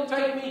direction He'll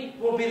take me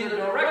will be the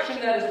direction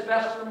that is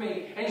best for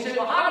me. And you say,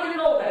 well, how do you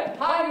know that?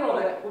 How do you know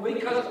that? Well,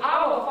 because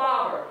I'm a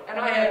father, and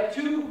I have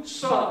 2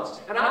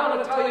 sons. And I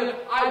want to tell you,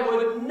 I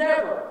would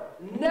never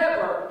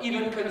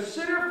even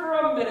consider for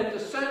a minute to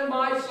send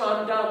my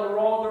son down the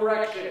wrong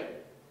direction.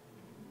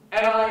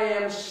 And I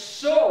am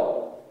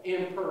so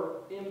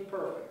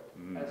imperfect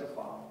as a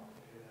father.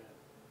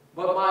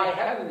 But my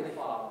Heavenly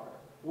Father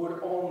would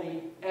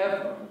only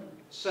ever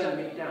send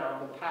me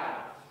down the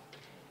path,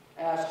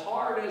 as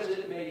hard as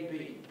it may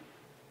be,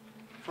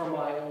 for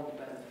my own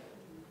benefit.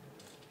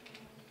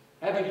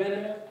 Have you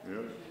been there?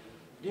 Yes.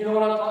 Do you know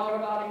what I'm talking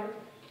about here?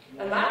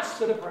 And that's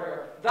the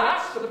prayer.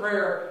 That's the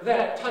prayer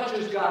that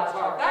touches God's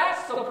heart.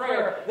 That's the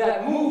prayer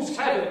that moves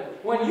heaven.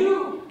 When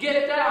you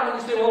get down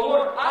and you say, well,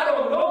 Lord, I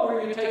don't know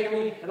where you're taking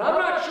me, and I'm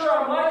not sure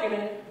I'm liking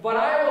it, but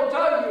I will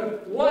tell you,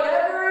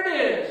 whatever it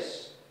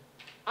is,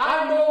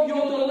 I know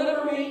you'll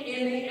deliver me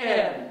in the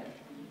end.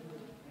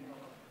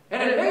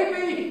 And it may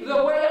be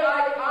the way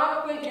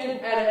I'm thinking,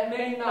 and it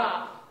may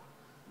not.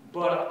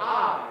 But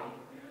I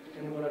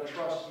am going to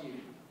trust you.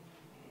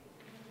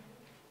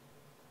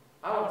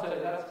 I want to tell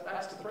you,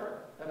 that's the prayer.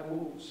 That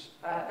moves.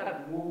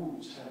 That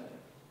moves heaven.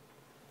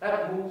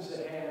 That moves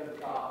the hand of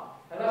God.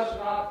 And that's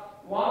what God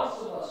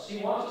wants of us. He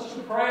wants us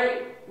to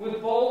pray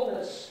with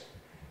boldness,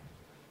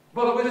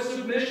 but with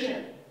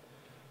submission.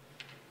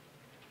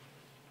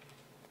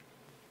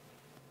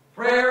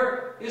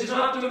 Prayer is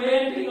not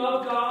demanding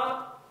of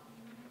God,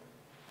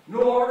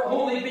 nor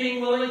only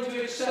being willing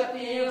to accept the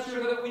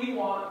answer that we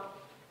want.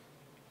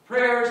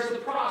 Prayer is the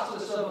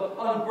process of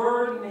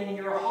unburdening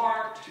your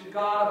heart to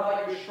God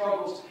about your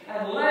struggles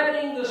and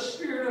letting the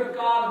Spirit of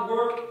God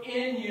work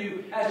in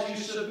you as you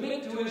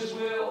submit to His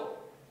will.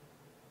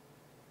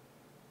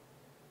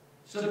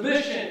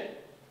 Submission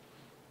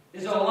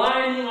is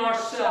aligning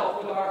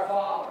ourselves with our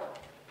Father.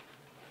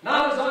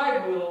 Not as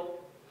I will,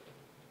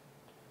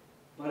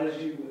 but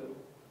as you will.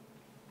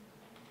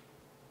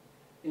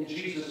 In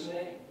Jesus'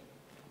 name.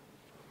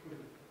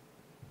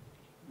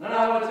 And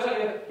I want to tell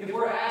you, if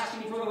we're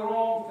asking for the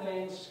wrong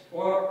things,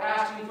 or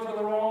asking for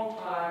the wrong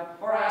time,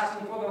 or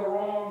asking for the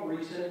wrong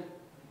reason,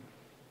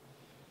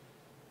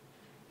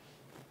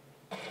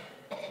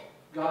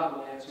 God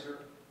will answer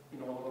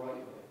in all the right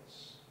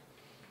ways.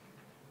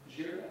 Did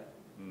you hear that?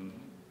 Mm-hmm.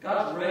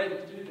 God's ready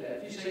to do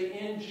that. If you say,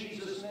 in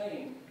Jesus'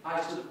 name,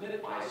 I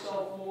submit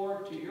myself,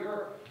 Lord, to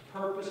your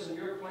purpose and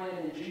your plan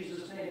in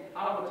Jesus' name,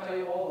 I want to tell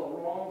you all the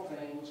wrong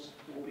things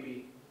will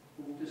be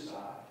moved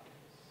aside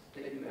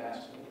that you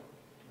ask for.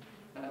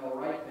 And the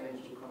right things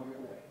will come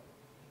your way.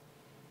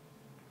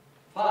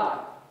 5,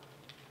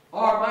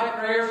 Are my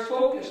prayers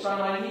focused on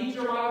my needs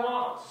or my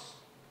wants?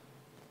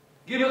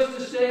 Give us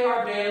this day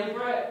our daily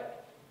bread.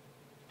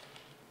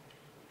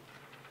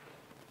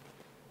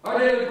 Our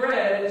daily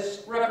bread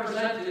is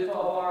representative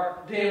of our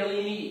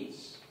daily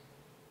needs.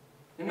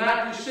 In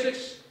Matthew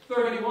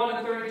 6:31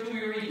 and 32,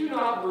 we read, "Do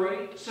not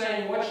worry,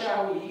 saying, what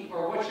shall we eat,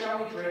 or what shall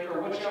we drink,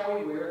 or what shall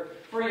we wear?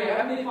 For your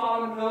heavenly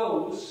Father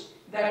knows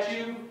that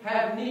you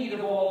have need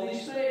of all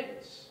these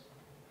things."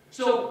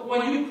 So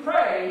when you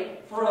pray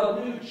for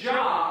a new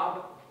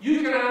job,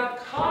 you can have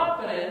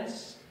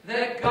confidence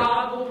that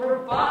God will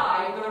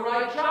provide the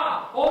right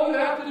job. All you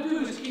have to do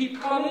is keep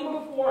coming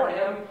before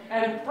Him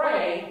and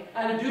praying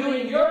and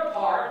doing your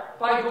part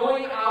by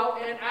going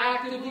out and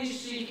actively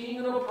seeking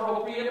an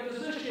appropriate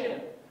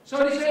position.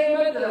 Somebody say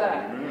amen to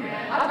that.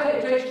 Amen. I tell you,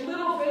 it takes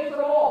little faith at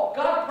all.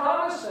 God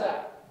promised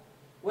that.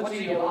 Was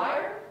He a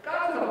liar?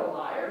 God's not a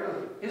liar.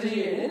 Is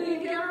He an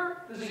Indian giver?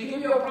 Does He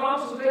give you a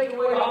promise to take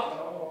away off?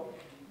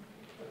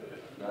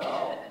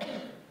 No.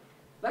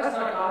 That's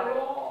not God at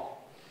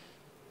all.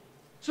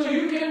 So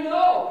you can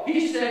know.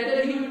 He said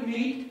that He would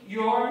meet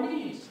your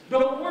needs.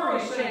 Don't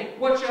worry saying,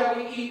 what shall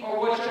we eat, or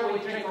what shall we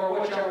drink, or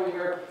what shall we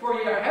wear? For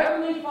your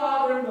heavenly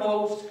Father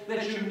knows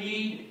that you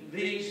need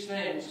these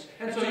things.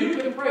 And so you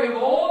can pray with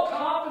all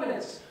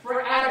confidence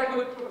for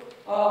adequate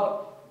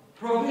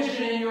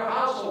provision in your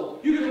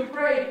household. You can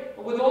pray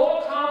with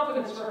all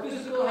confidence for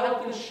physical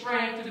health and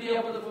strength to be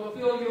able to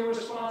fulfill your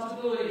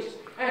responsibilities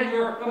and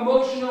your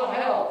emotional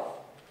health.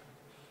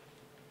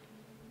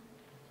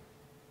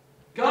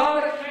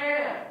 God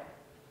can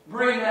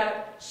bring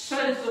that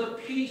sense of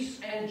peace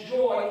and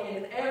joy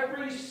in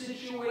every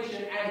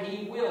situation, and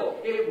He will.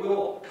 It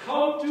will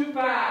come to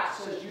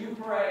pass as you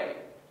pray.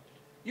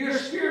 Your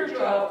spiritual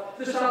health,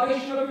 the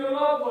salvation of your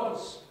loved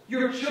ones,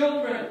 your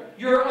children,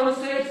 your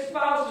unsaved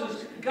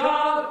spouses,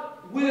 God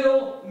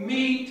will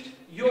meet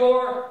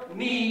your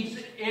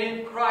needs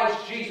in Christ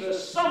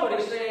Jesus.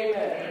 Somebody say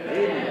amen.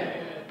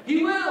 Amen.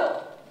 He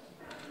will.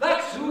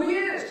 That's who He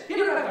is. He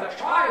doesn't have to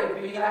try to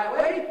be that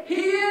way.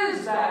 He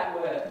is that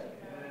way.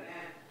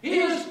 He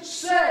has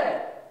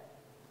said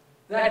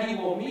that He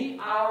will meet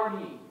our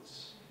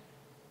needs.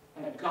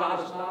 And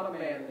God is not a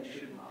man that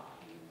should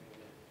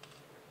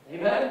lie.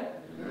 Amen?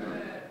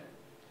 Amen.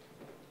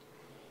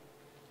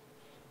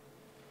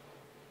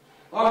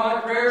 Are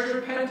my prayers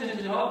repentant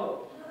and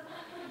humble?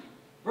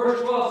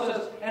 Verse 12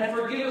 says, "And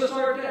forgive us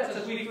our debts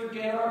as we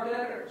forgive our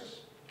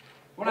debtors."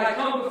 When I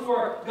come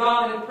before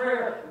God in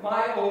prayer,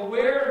 my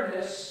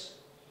awareness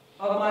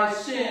of my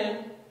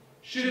sin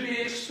should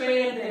be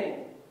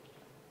expanding.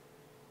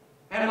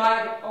 And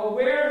my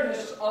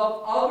awareness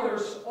of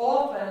others'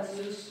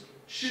 offenses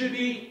should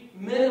be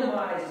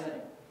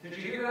minimizing. Did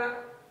you hear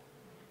that?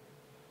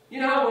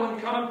 You know, when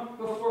we come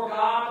before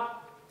God,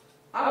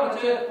 I want to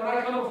tell you, when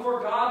I come before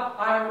God,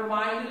 I'm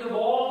reminded of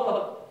all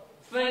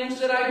the things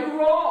that I do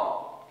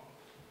wrong.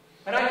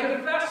 And I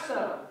confess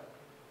them.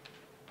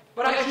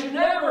 But I should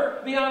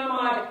never be on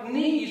my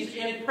knees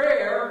in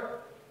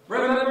prayer,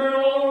 remembering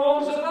all the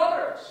wrongs of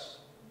others.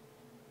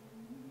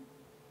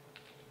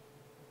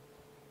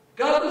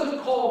 God doesn't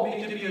call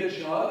me to be a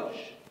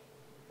judge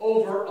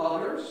over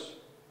others.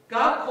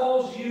 God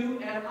calls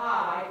you and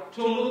I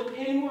to look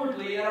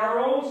inwardly at our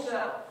own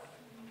self.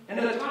 And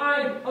a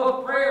time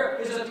of prayer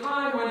is a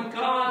time when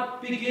God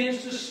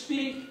begins to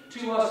speak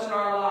to us in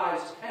our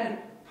lives and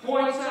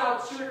points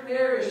out certain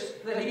areas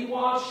that He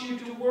wants you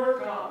to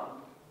work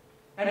on.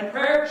 And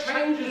prayer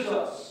changes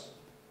us.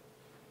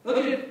 Look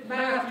at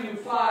Matthew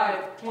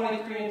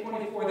 5:23 and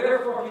 24.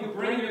 "Therefore, if you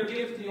bring your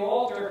gift to the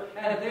altar,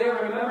 and there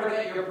remember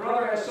that your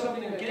brother has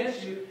something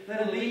against you,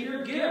 then leave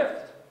your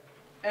gift.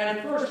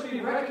 And first be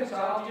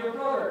reconciled to your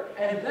brother,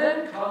 and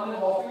then come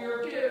and offer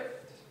your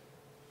gift."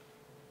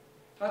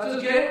 That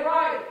says, get it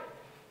right.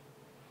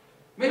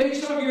 Maybe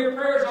some of your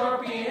prayers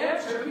aren't being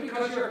answered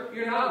because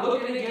you're not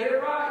looking to get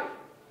it right.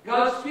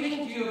 God's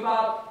speaking to you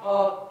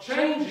about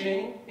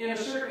changing in a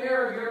certain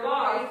area of your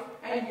life,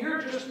 and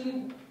you're just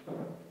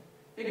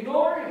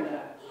ignoring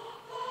that.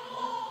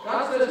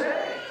 God says,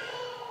 hey.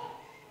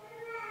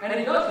 And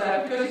He does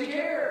that because He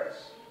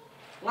cares.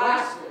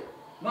 Lastly,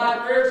 my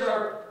prayers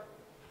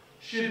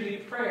should be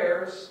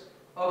prayers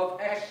of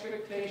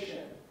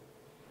expectation.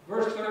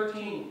 Verse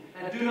 13,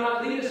 "And do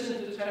not lead us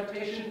into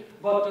temptation,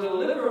 but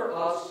deliver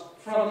us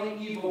from the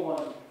evil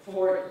one.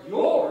 For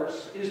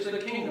yours is the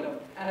kingdom,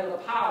 and the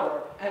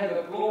power, and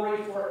the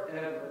glory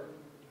forever.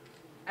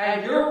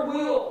 And your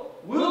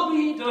will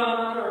be done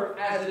on earth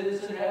as it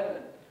is in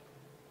heaven."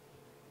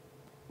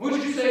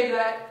 Would you say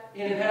that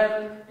in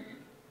heaven,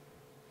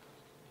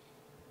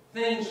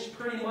 things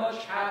pretty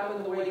much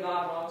happen the way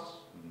God wants?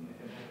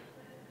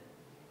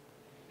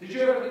 Did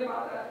you ever think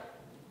about that?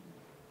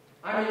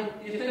 I mean,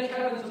 you think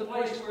heaven's a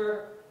place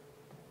where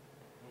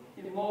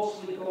it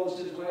mostly goes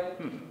His way?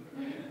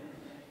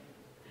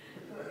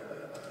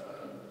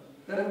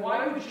 Then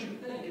why would you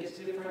think it's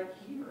different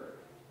here?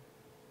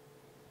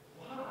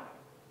 Why?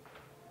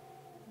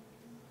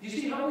 Do you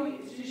see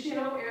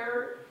how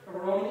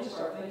erroneous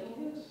our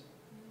thinking is?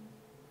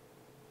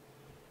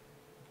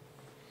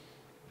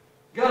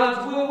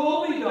 God's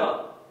will be done.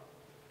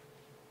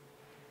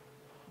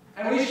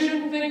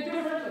 think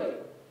differently.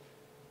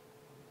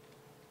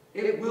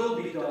 It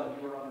will be done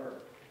here on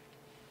earth.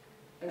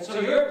 And so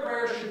your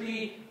prayer should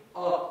be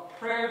a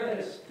prayer that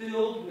is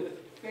filled with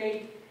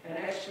faith and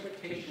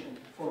expectation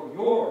for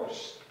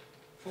yours.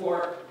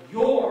 For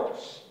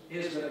yours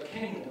is the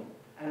kingdom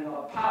and the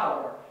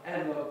power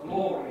and the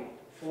glory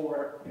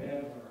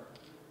forever.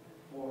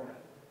 Forever.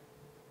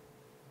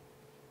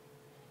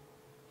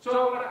 So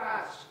I want to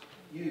ask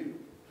you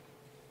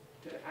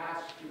to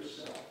ask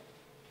yourself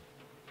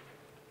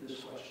this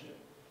question.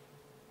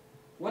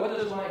 What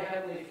does my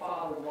Heavenly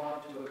Father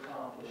want to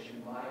accomplish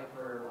in my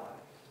prayer life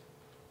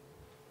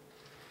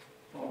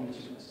from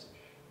this message?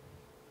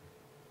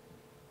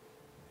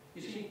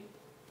 You see,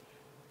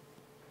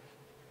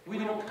 we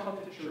don't come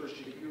to church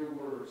to hear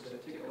words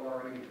that tickle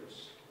our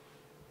ears.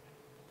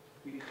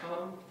 We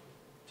come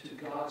to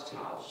God's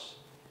house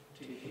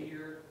to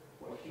hear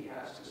what He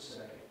has to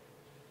say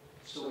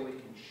so it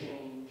can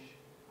change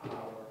our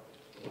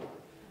life.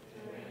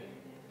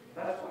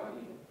 That's why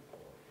we do.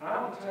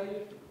 I want to tell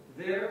you,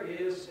 there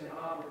is an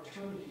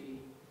opportunity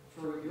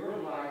for your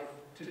life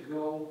to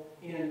go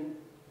in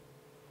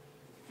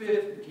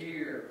fifth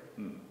gear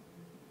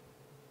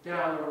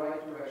down the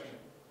right direction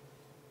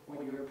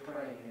when you're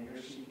praying and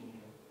you're seeking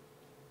Him.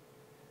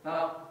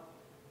 Now,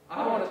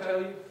 I want to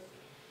tell you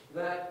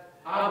that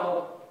I'm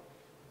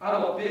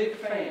a big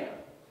fan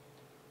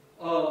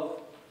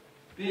of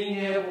being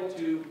able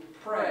to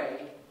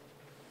pray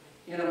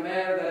in a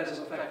manner that is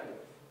effective.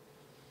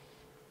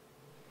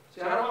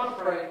 See, I don't want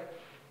to pray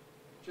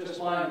just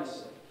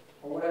mindlessly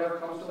or whatever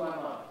comes to my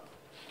mind.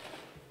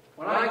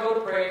 When I go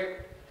to pray,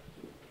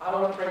 I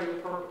want to pray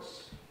with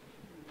purpose.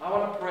 I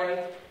want to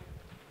pray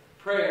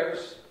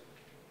prayers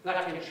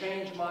that can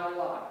change my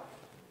life.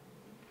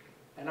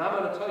 And I'm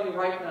going to tell you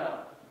right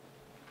now,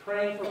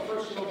 praying for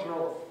personal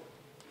growth,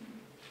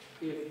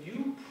 if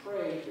you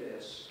pray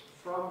this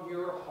from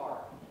your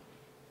heart,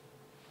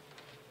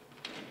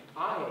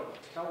 I am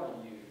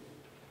telling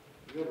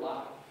you, your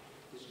life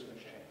is going to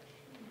change.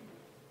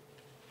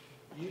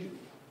 You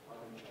are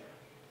going to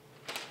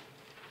change.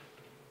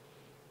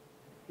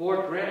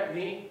 Lord, grant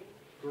me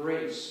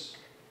grace.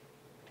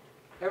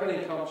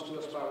 Everything comes to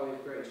us by way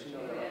of grace. You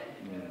know that.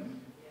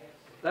 Amen.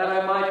 That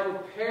I might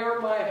prepare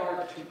my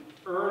heart to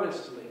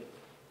earnestly,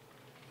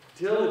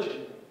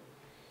 diligently,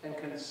 and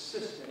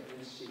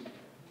consistently seek Him.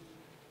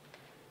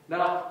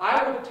 Now,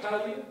 I would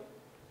tell you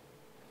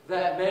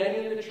that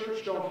many in the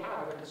church don't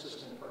have a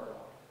consistent prayer life.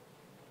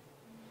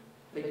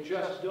 They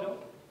just don't.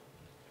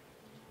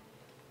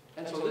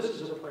 And so this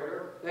is a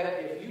prayer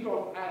that if you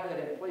don't have that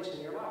in place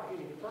in your life, you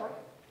need to pray.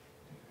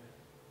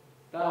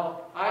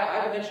 Now,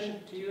 I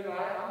mentioned to you, and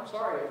I'm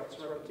sorry if it's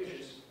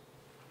repetitious.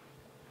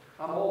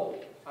 I'm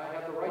old. I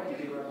have the right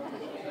to be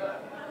repetitious.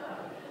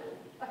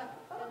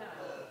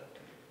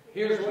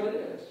 Here's what it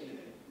is.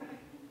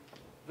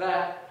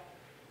 That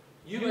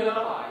you and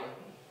I,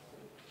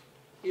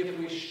 if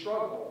we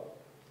struggle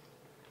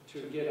to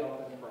get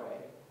up and pray,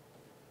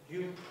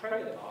 you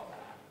pray about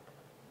that.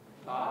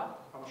 God,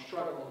 I'm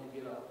struggling to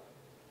get up.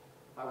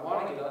 I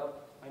want to get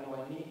up. I know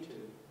I need to.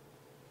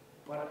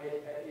 But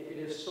it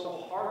is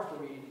so hard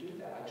for me to do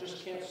that. I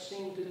just can't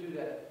seem to do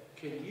that.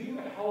 Can you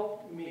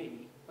help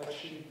me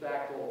achieve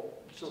that goal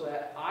so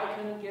that I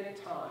can get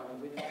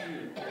time with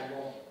you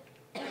alone?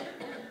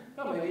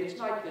 No, maybe it's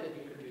night that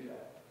you can do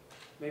that.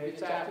 Maybe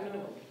it's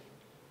afternoon.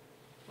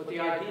 But the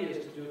idea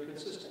is to do it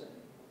consistently.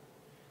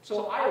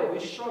 So I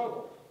always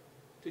struggled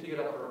to get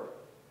up early.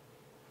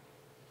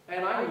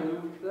 And I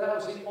knew that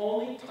was the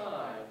only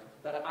time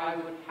that I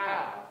would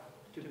have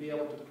to be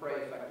able to pray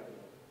effectively.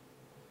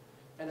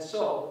 And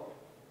so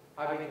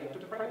I began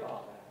to pray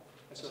about that.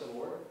 I said,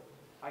 Lord,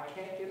 I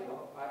can't get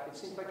up. It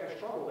seems like I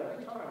struggle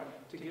every time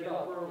to get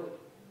up early.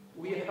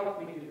 Will you help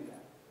me do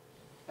that?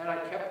 And I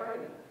kept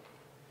praying that.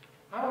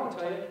 I want to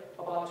tell you,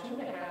 about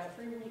 2.5,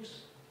 3 weeks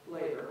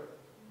later,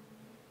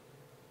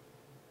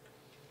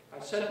 I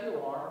set the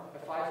alarm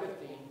at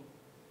 5:15,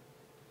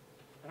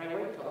 and I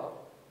wake up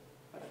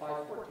at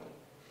 5:14.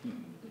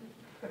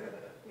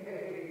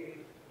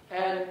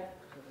 And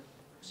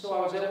so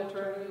I was able to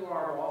turn the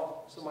alarm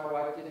off so my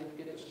wife didn't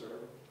get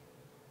disturbed.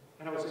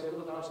 And I was able to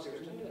go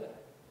downstairs and do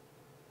that.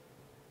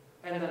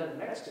 And then the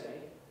next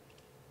day,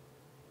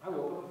 I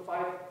woke up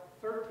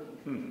at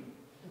 5:13.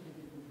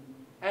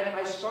 And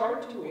I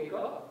started to wake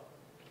up.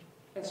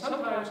 And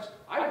sometimes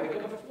I wake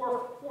up at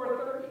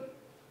 4:30.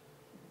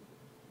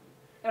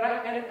 And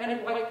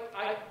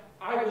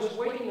I was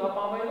waking up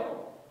on my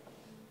own.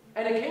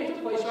 And it came to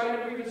the place where I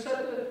never even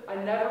said it. I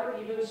never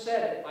even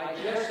said it. I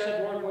just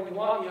said, Lord, when you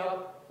want me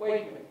up,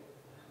 wake me.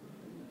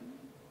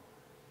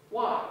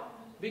 Why?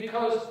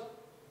 Because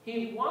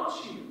He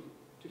wants you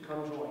to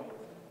come join with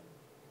Him.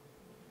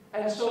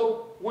 And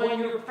so when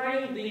you're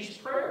praying these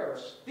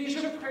prayers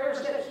are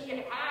prayers that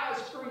He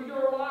has for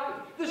your life.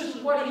 This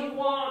is what He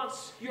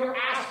wants. You're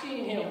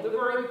asking Him the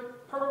very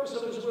purpose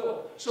of His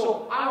will.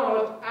 So I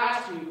want to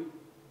ask you,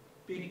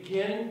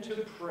 begin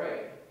to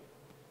pray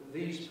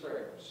these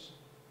prayers.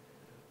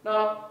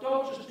 Now,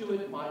 don't just do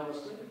it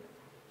mindlessly.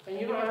 And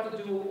you don't have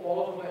to do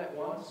all of them at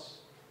once.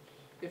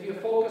 If you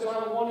focus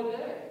on one a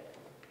day,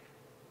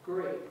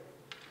 great.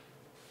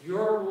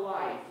 Your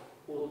life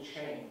will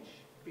change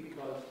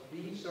because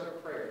these are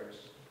prayers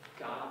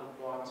God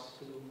wants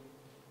to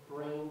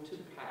bring to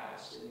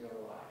pass in your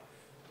life.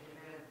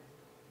 Amen.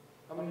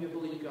 How many of you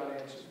believe God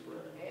answers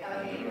prayer?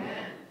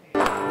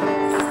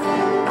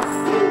 Amen.